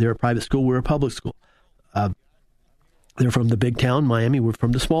 They're a private school. We're a public school. They're from the big town, Miami. We're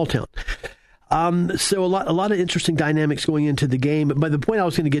from the small town. So a lot of interesting dynamics going into the game. But the point I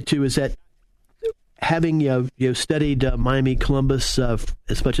was going to get to is that having studied Miami Columbus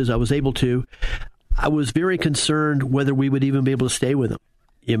as much as I was able to, I was very concerned whether we would even be able to stay with them.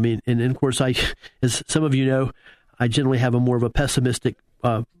 I mean, and of course, as some of you know, I generally have a more of a pessimistic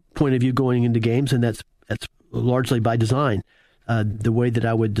point of view going into games, and that's largely by design. The way that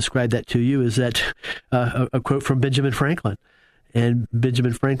I would describe that to you is that a quote from Benjamin Franklin. And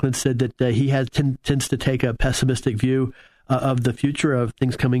Benjamin Franklin said that he tends to take a pessimistic view of the future of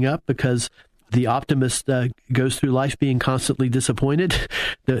things coming up because The optimist goes through life being constantly disappointed.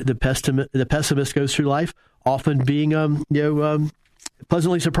 The pessimist goes through life often being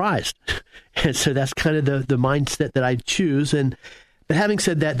pleasantly surprised. And so that's kind of the mindset that I choose. But having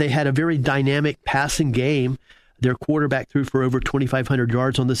said that, they had a very dynamic passing game. Their quarterback threw for over 2,500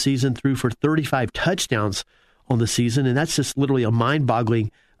 yards on the season, threw for 35 touchdowns on the season, and that's just literally a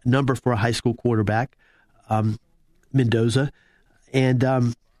mind-boggling number for a high school quarterback, Mendoza.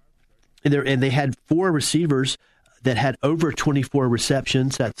 And they had 4 receivers that had over 24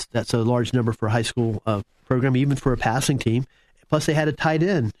 receptions. That's a large number for a high school program, even for a passing team. Plus, they had a tight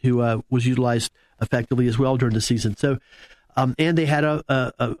end who was utilized effectively as well during the season. So, and they had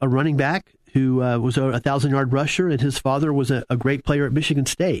a running back who was a 1,000-yard rusher, and his father was a great player at Michigan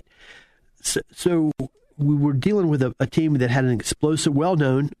State. So we were dealing with a team that had an explosive,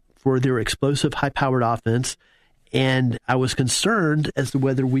 well-known for their explosive, high-powered offense, and I was concerned as to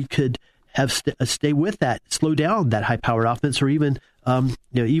whether we could have stay with that, slow down that high-powered offense, or even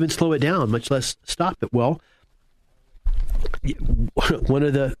even slow it down, much less stop it. Well, one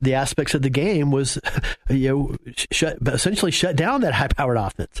of the aspects of the game was essentially shut down that high-powered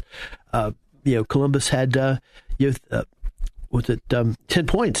offense. Columbus had 10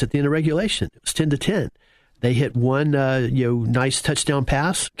 points at the end of regulation. It was 10-10. They hit one nice touchdown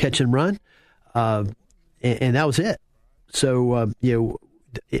pass, catch and run, and that was it. So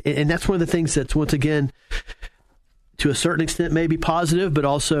and that's one of the things that's, once again, to a certain extent maybe positive, but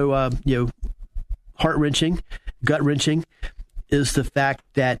also heart-wrenching, gut-wrenching, is the fact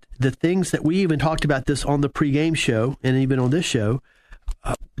that the things that we even talked about this on the pregame show and even on this show,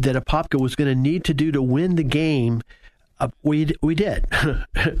 that Apopka was going to need to do to win the game, we did.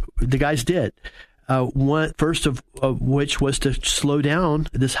 The guys did. First of which was to slow down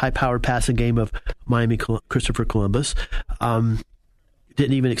this high-powered passing game of Miami Christopher Columbus.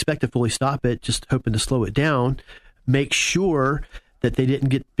 Didn't even expect to fully stop it, just hoping to slow it down. Make sure that they didn't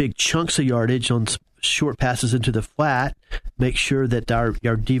get big chunks of yardage on short passes into the flat. Make sure that our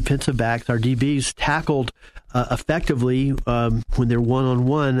defensive backs, our DBs, tackled effectively when they're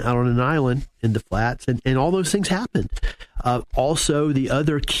one-on-one out on an island in the flats, and all those things happened. Also, the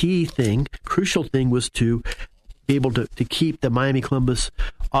other key thing, crucial thing, was to be able to keep the Miami Columbus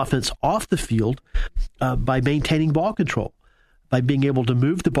offense off the field by maintaining ball control, by being able to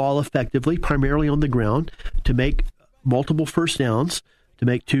move the ball effectively, primarily on the ground, to make multiple first downs, to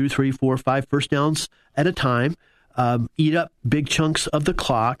make 2, 3, 4, 5 first downs at a time, eat up big chunks of the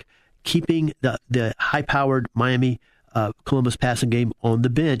clock, keeping the high-powered Miami Columbus passing game on the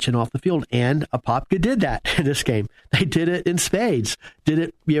bench and off the field. And Apopka did that in this game. They did it in spades. Did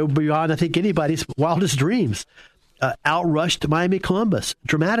it beyond, I think, anybody's wildest dreams. Outrushed Miami Columbus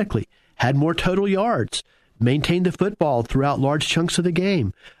dramatically. Had more total yards. Maintained the football throughout large chunks of the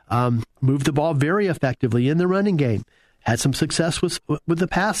game. Moved the ball very effectively in the running game. Had some success with the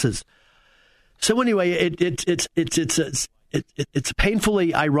passes. So anyway, it's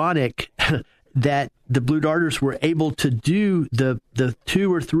painfully ironic that the Blue Darters were able to do the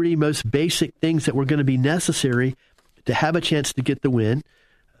 2 or 3 most basic things that were going to be necessary to have a chance to get the win.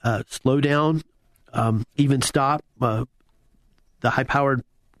 Slow down, even stop the high-powered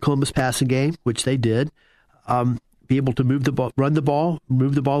Columbus passing game, which they did. Be able to move the ball, run the ball,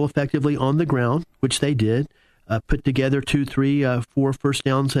 move the ball effectively on the ground, which they did. Put together 2, 3, 4 first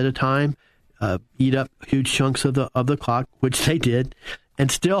downs at a time. Eat up huge chunks of the clock, which they did,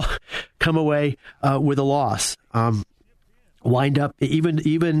 and still come away with a loss. Wind up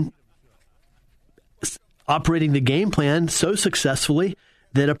even operating the game plan so successfully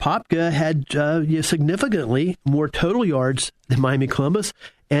that Apopka had significantly more total yards than Miami Columbus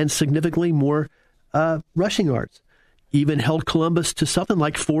and significantly more rushing yards. Even held Columbus to something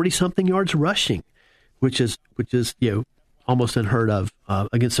like 40-something yards rushing, which is almost unheard of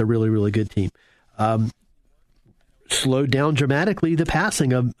against a really, really good team. Slowed down dramatically the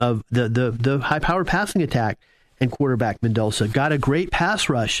passing of the high-powered passing attack, and quarterback Mendoza got a great pass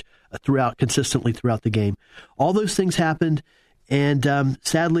rush consistently throughout the game. All those things happened, and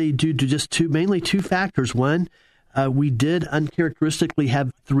sadly, due to mainly two factors. One, we did uncharacteristically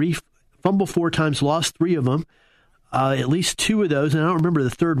have 3 fumble 4 times, lost 3 of them. At least 2 of those, and I don't remember the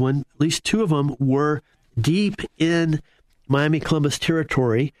third one, at least 2 of them were deep in Miami Columbus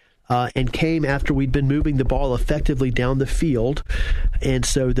territory and came after we'd been moving the ball effectively down the field. And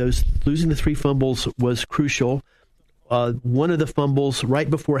so losing the 3 fumbles was crucial. One of the fumbles right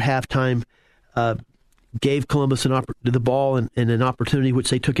before halftime gave Columbus the ball and an opportunity which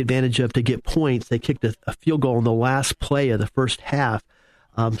they took advantage of to get points. They kicked a field goal in the last play of the first half.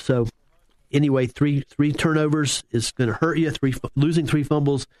 So anyway, three turnovers is going to hurt you. Losing 3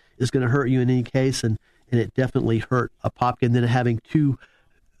 fumbles is going to hurt you in any case, and it definitely hurt Apopka. And then having 2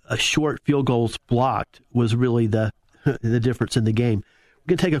 short field goals blocked was really the difference in the game.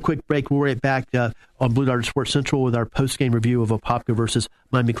 We're going to take a quick break. We'll be right back on Blue Darter Sports Central with our post-game review of Apopka versus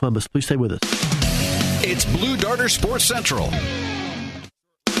Miami Columbus. Please stay with us. It's Blue Darter Sports Central.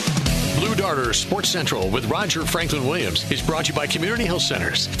 Blue Darter Sports Central with Roger Franklin Williams is brought to you by Community Health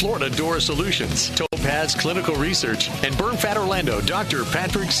Centers, Florida Door Solutions, Topaz Clinical Research, and Burnfat Orlando Dr.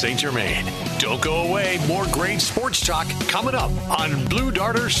 Patrick St. Germain. Don't go away. More great sports talk coming up on Blue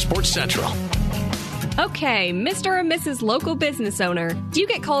Darter Sports Central. Okay, Mr. and Mrs. Local Business Owner, do you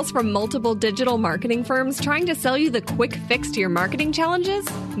get calls from multiple digital marketing firms trying to sell you the quick fix to your marketing challenges?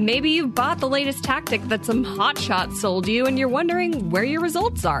 Maybe you've bought the latest tactic that some hotshots sold you and you're wondering where your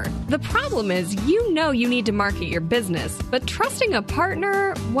results are. The problem is you know you need to market your business, but trusting a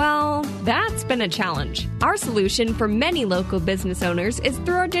partner, well, that's been a challenge. Our solution for many local business owners is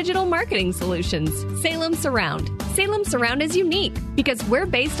through our digital marketing solutions, Salem Surround. Salem Surround is unique because we're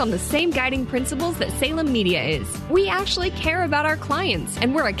based on the same guiding principles that Salem Media is. We actually care about our clients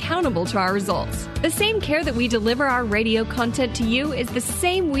and we're accountable to our results. The same care that we deliver our radio content to you is the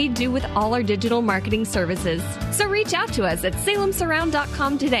same we do with all our digital marketing services. So reach out to us at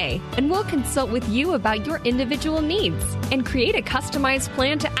salemsurround.com today and we'll consult with you about your individual needs and create a customized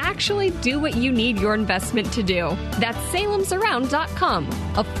plan to actually do what you need your investment to do. That's salemsurround.com,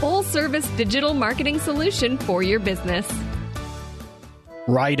 a full-service digital marketing solution for your business.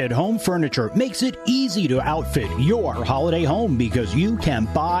 Right at Home Furniture makes it easy to outfit your holiday home because you can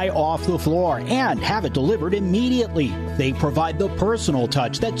buy off the floor and have it delivered immediately. They provide the personal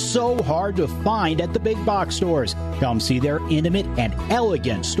touch that's so hard to find at the big box stores. Come see their intimate and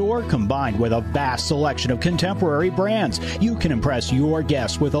elegant store combined with a vast selection of contemporary brands. You can impress your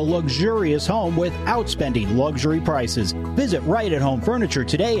guests with a luxurious home without spending luxury prices. Visit Right at Home Furniture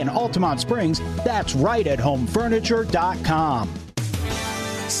today in Altamont Springs. That's rightathomefurniture.com.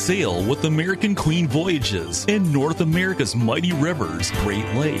 Sail with American Queen Voyages in North America's mighty rivers, Great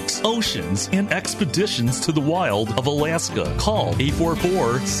Lakes, oceans, and expeditions to the wild of Alaska. Call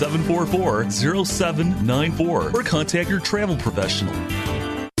 844-744-0794 or contact your travel professional.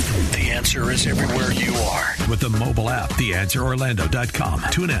 The Answer is everywhere you are. With the mobile app, TheAnswerOrlando.com.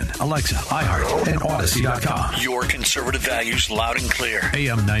 Tune in, Alexa, iHeart, and Odyssey.com. Your conservative values loud and clear.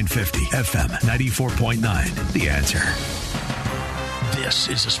 AM 950, FM 94.9. The Answer. This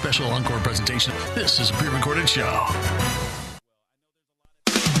is a special encore presentation. This is a pre-recorded show.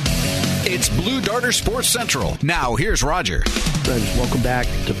 It's Blue Darter Sports Central. Now, here's Roger. Friends, welcome back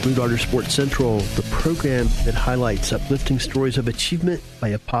to Blue Darter Sports Central, the program that highlights uplifting stories of achievement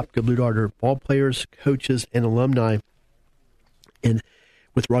by Apopka Blue Darter ball players, coaches, and alumni. And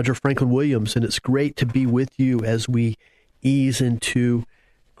with Roger Franklin Williams, and it's great to be with you as we ease into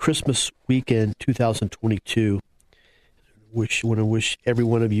Christmas weekend 2022. Want to wish every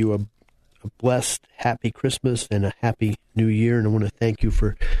one of you a blessed, happy Christmas and a happy New Year. And I want to thank you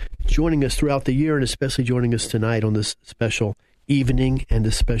for joining us throughout the year and especially joining us tonight on this special evening and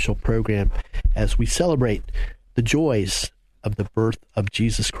this special program as we celebrate the joys of the birth of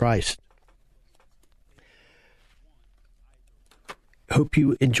Jesus Christ. Hope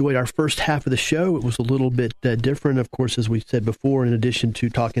you enjoyed our first half of the show. It was a little bit different, of course, as we said before. In addition to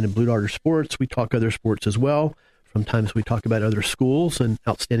talking to Blue Darter sports, we talk other sports as well. Sometimes we talk about other schools and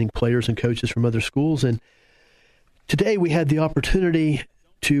outstanding players and coaches from other schools. And today we had the opportunity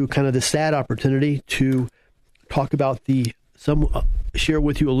to, kind of the sad opportunity, to talk about share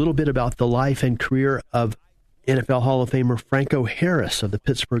with you a little bit about the life and career of NFL Hall of Famer Franco Harris of the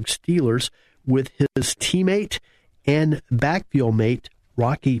Pittsburgh Steelers with his teammate and backfield mate,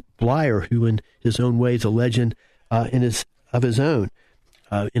 Rocky Bleier, who in his own way is a legend of his own.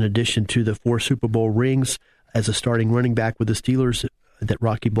 In addition to the 4 Super Bowl rings as a starting running back with the Steelers that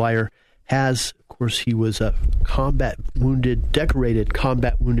Rocky Bleier has. Of course, he was a decorated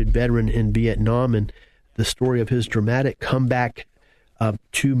combat wounded veteran in Vietnam, and the story of his dramatic comeback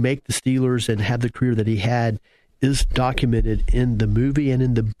to make the Steelers and have the career that he had is documented in the movie and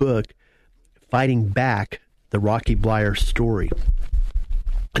in the book, Fighting Back, the Rocky Bleier story.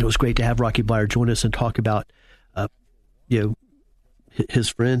 And it was great to have Rocky Bleier join us and talk about his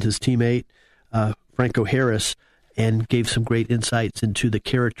friend, his teammate, Franco Harris, and gave some great insights into the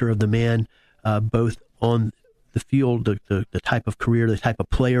character of the man, both on the field, the type of career, the type of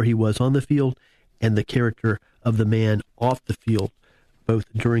player he was on the field, and the character of the man off the field, both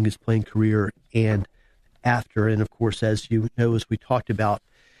during his playing career and after. And, of course, as you know, as we talked about,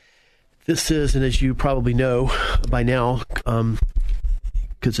 this is, and as you probably know by now,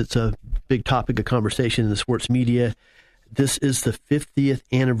 because it's a big topic of conversation in the sports media. This is the 50th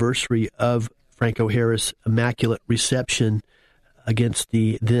anniversary of Franco Harris' immaculate reception against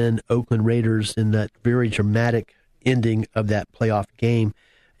the then Oakland Raiders in that very dramatic ending of that playoff game,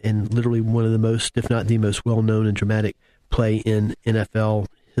 and literally one of the most, if not the most well-known and dramatic play in NFL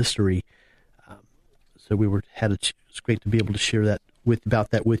history. So it's great to be able to share that about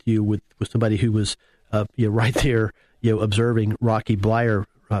that with you, with somebody who was right there, observing Rocky Bleier,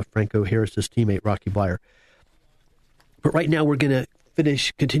 Franco Harris's teammate, Rocky Bleier. But right now we're going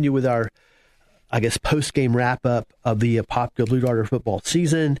to continue with our, post-game wrap-up of the Apopka Blue Darter football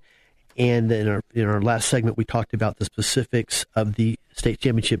season. And in our last segment, we talked about the specifics of the state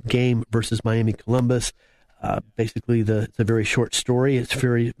championship game versus Miami Columbus. Basically, it's a very short story. It's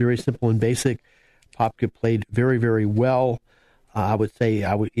very, very simple and basic. Apopka played very, very well. I would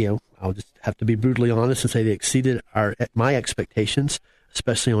I'll just have to be brutally honest and say they exceeded my expectations,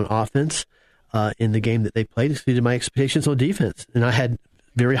 especially on offense. In the game that they played, exceeded my expectations on defense, and I had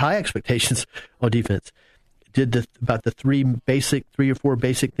very high expectations on defense. Did about the three or four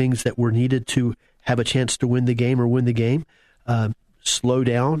basic things that were needed to have a chance to win the game. Slow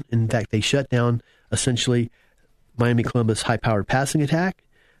down. In fact, they shut down essentially Miami Columbus' high-powered passing attack,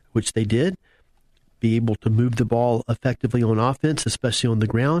 which they did. Be able to move the ball effectively on offense, especially on the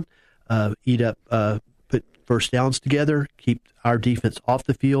ground. Put first downs together. Keep our defense off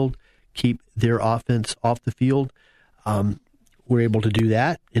the field. Keep their offense off the field. We're able to do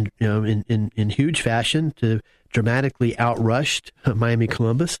that in huge fashion to dramatically outrushed Miami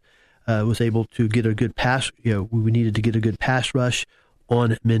Columbus. Was able to get a good pass. We needed to get a good pass rush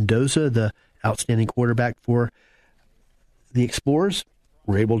on Mendoza, the outstanding quarterback for the Explorers.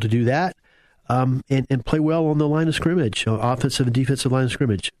 We're able to do that and play well on the line of scrimmage, offensive and defensive line of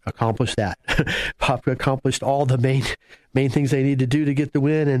scrimmage. Accomplished that. Popka accomplished all the main things they needed to do to get the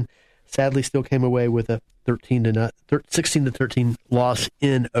win, and sadly still came away with a 16-13 loss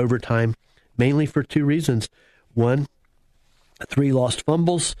in overtime, mainly for two reasons. One, 3 lost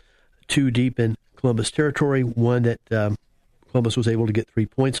fumbles, 2 deep in Columbus territory, one that Columbus was able to get 3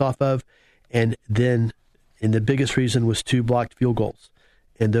 points off of, and the biggest reason was 2 blocked field goals.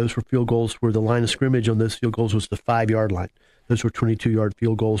 And those were field goals where the line of scrimmage on those field goals was the 5-yard line. Those were 22-yard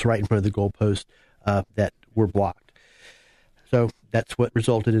field goals right in front of the goal post that were blocked. So that's what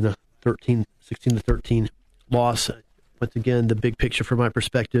resulted in a 16-13 loss. Once again, the big picture from my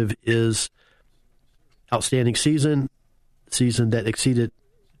perspective is outstanding season that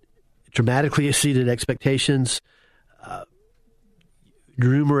dramatically exceeded expectations,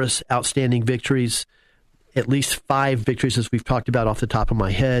 numerous outstanding victories, at least 5 victories, as we've talked about off the top of my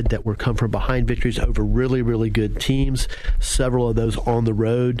head, that were come from behind victories over really, really good teams, several of those on the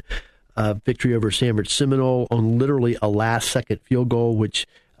road. Victory over Sandwich Seminole on literally a last-second field goal, which,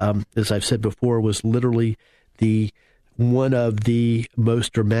 as I've said before, was literally one of the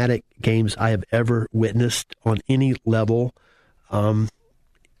most dramatic games I have ever witnessed on any level.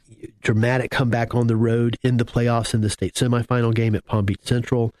 Dramatic comeback on the road in the playoffs in the state semifinal game at Palm Beach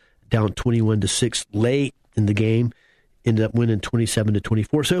Central, down 21-6 late in the game, ended up winning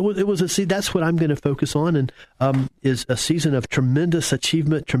 27-24. So it was that's what I'm going to focus on, and is a season of tremendous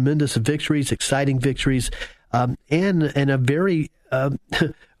achievement, tremendous victories, exciting victories, and a very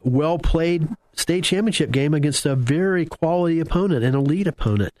well played state championship game against a very quality opponent, an elite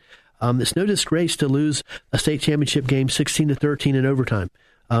opponent. It's no disgrace to lose a state championship game 16-13 in overtime,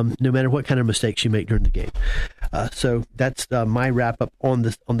 no matter what kind of mistakes you make during the game. So that's my wrap up on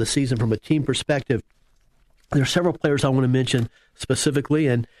the season from a team perspective. There are several players I want to mention specifically,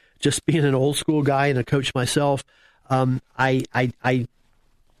 and just being an old school guy and a coach myself, I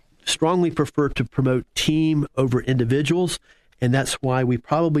strongly prefer to promote team over individuals, and that's why we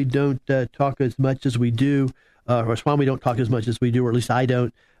probably don't talk as much as we do, or it's why we don't talk as much as we do, or at least I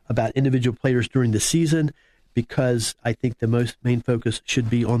don't, about individual players during the season, because I think the main focus should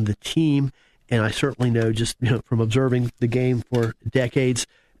be on the team. And I certainly know, just from observing the game for decades,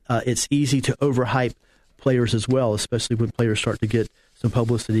 it's easy to overhype players as well, especially when players start to get some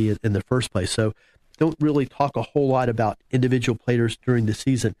publicity in the first place. So don't really talk a whole lot about individual players during the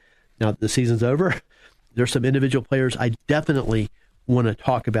season. Now that the season's over, there's some individual players I definitely want to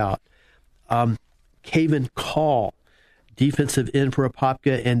talk about. Caven Call, defensive end for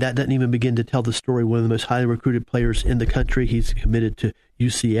Apopka, and that doesn't even begin to tell the story. One of the most highly recruited players in the country. He's committed to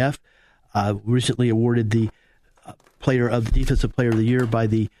UCF. Recently awarded the Defensive Player of the Year by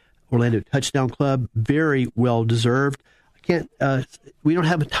the Orlando Touchdown Club. Very well deserved. We don't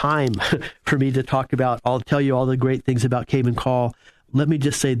have time for me to talk about. I'll tell you all the great things about Caven Call. Let me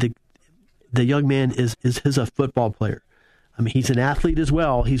just say the young man is a football player. I mean, he's an athlete as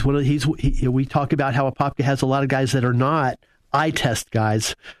well. We talk about how Apopka has a lot of guys that are not eye test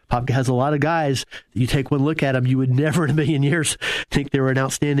guys. Apopka has a lot of guys that you take one look at them, you would never in a million years think they were an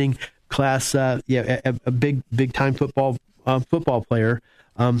outstanding class, a big time football player.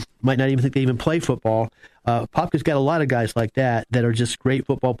 Might not even think they even play football. Apopka's got a lot of guys like that are just great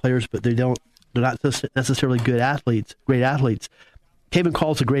football players, but they're not necessarily great athletes. Caven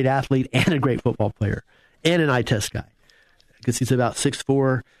Call's a great athlete and a great football player and an eye test guy. Because he's about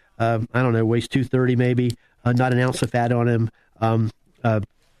 6'4", weighs 230 maybe, not an ounce of fat on him. But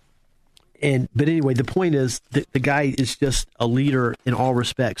anyway, the point is that the guy is just a leader in all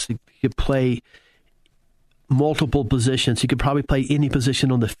respects. He could play multiple positions. He could probably play any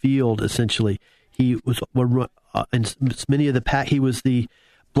position on the field, essentially. He was in many of the pack. He was the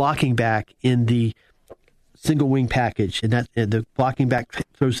blocking back in the single wing package, and the blocking back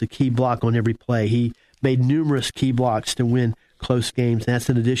throws the key block on every play. He made numerous key blocks to win close games. And that's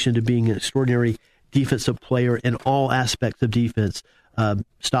in addition to being an extraordinary defensive player in all aspects of defense,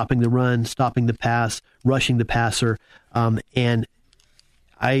 stopping the run, stopping the pass, rushing the passer. And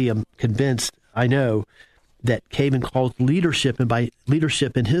I am convinced, I know, that Caven Call's leadership, and by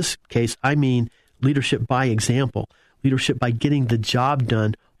leadership in his case, I mean leadership by example, leadership by getting the job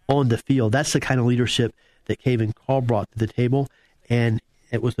done on the field. That's the kind of leadership that Caven Call brought to the table, and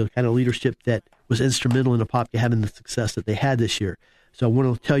it was the kind of leadership that was instrumental in Apopka having the success that they had this year. So I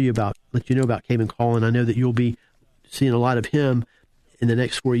want to let you know about Caven Call, and I know that you'll be seeing a lot of him in the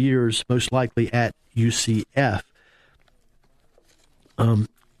next 4 years, most likely at UCF.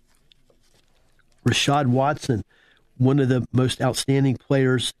 Rashad Watson, one of the most outstanding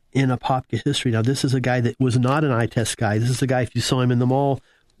players in Apopka history. Now, this is a guy that was not an eye test guy. This is a guy, if you saw him in the mall,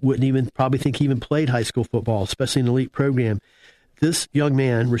 wouldn't even probably think he even played high school football, especially an elite program. This young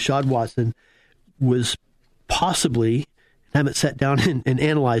man, Rashad Watson, was possibly, I haven't sat down and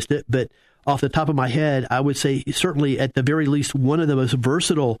analyzed it, but off the top of my head, I would say certainly at the very least one of the most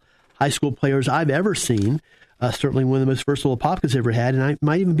versatile high school players I've ever seen. Certainly one of the most versatile Apopka's ever had, and I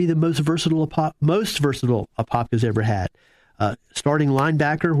might even be the most versatile Apopka's ever had. Starting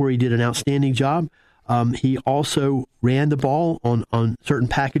linebacker, where he did an outstanding job. He also ran the ball on certain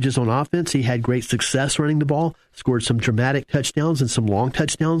packages on offense. He had great success running the ball, scored some dramatic touchdowns and some long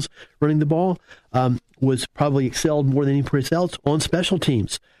touchdowns running the ball, was probably excelled more than anybody else on special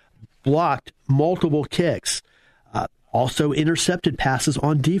teams, blocked multiple kicks, also intercepted passes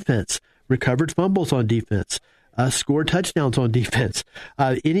on defense, recovered fumbles on defense, scored touchdowns on defense.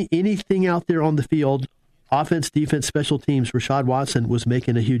 Anything out there on the field, offense, defense, special teams, Rashad Watson was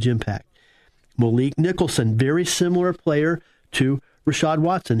making a huge impact. Malik Nicholson, very similar player to Rashad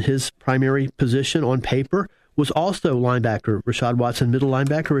Watson. His primary position on paper was also linebacker. Rashad Watson, middle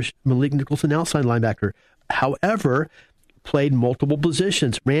linebacker. Malik Nicholson, outside linebacker. However, played multiple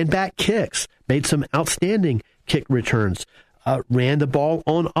positions, ran back kicks, made some outstanding kick returns, ran the ball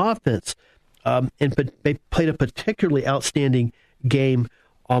on offense, and they played a particularly outstanding game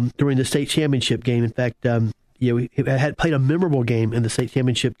during the state championship game. In fact, he had played a memorable game in the state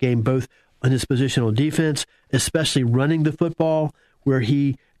championship game, both in his position on defense, especially running the football, where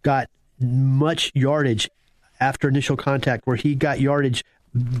he got much yardage after initial contact, where he got yardage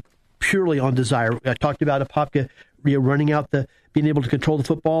purely on desire. I talked about Apopka running out being able to control the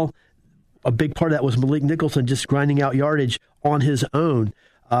football. A big part of that was Malik Nicholson just grinding out yardage on his own.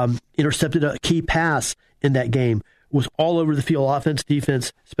 Intercepted a key pass in that game. Was all over the field, offense,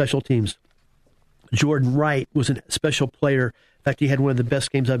 defense, special teams. Jordan Wright was a special player. In fact, he had one of the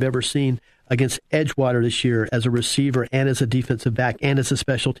best games I've ever seen against Edgewater this year as a receiver and as a defensive back and as a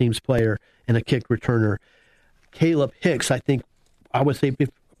special teams player and a kick returner. Caleb Hicks, I would say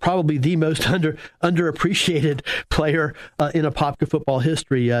probably the most underappreciated player in Apopka football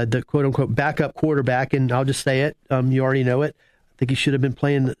history, the quote-unquote backup quarterback, and I'll just say it, you already know it. I think he should have been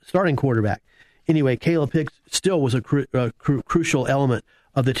playing the starting quarterback. Anyway, Caleb Hicks still was a crucial element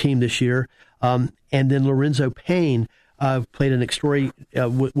of the team this year. And then Lorenzo Payne played an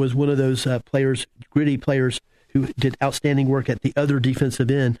was one of those gritty players who did outstanding work at the other defensive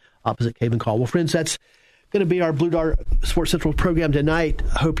end opposite Caven Call. Well, friends, that's going to be our Blue Dart Sports Central program tonight.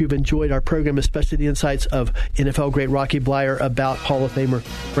 I hope you've enjoyed our program, especially the insights of NFL great Rocky Bleier about Hall of Famer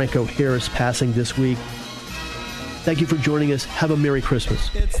Franco Harris passing this week. Thank you for joining us. Have a Merry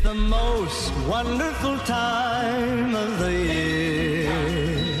Christmas. It's the most wonderful time of the year,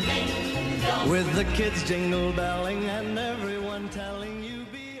 with the kids jingle belling and everyone telling you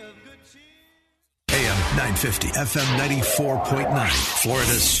be of good cheer. AM 950, FM 94.9,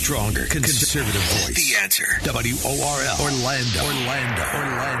 Florida's stronger conservative voice. The Answer. WORL. Orlando.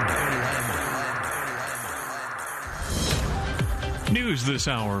 News this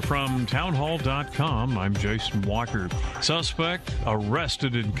hour from townhall.com. I'm Jason Walker. Suspect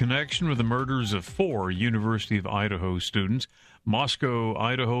arrested in connection with the murders of 4 University of Idaho students. Moscow,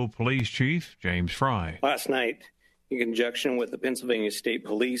 Idaho Police Chief James Fry. Last night, in conjunction with the Pennsylvania State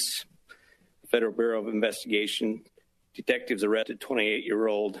Police, Federal Bureau of Investigation, detectives arrested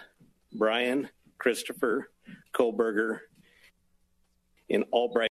 28-year-old Brian Christopher Kohlberger in Albright.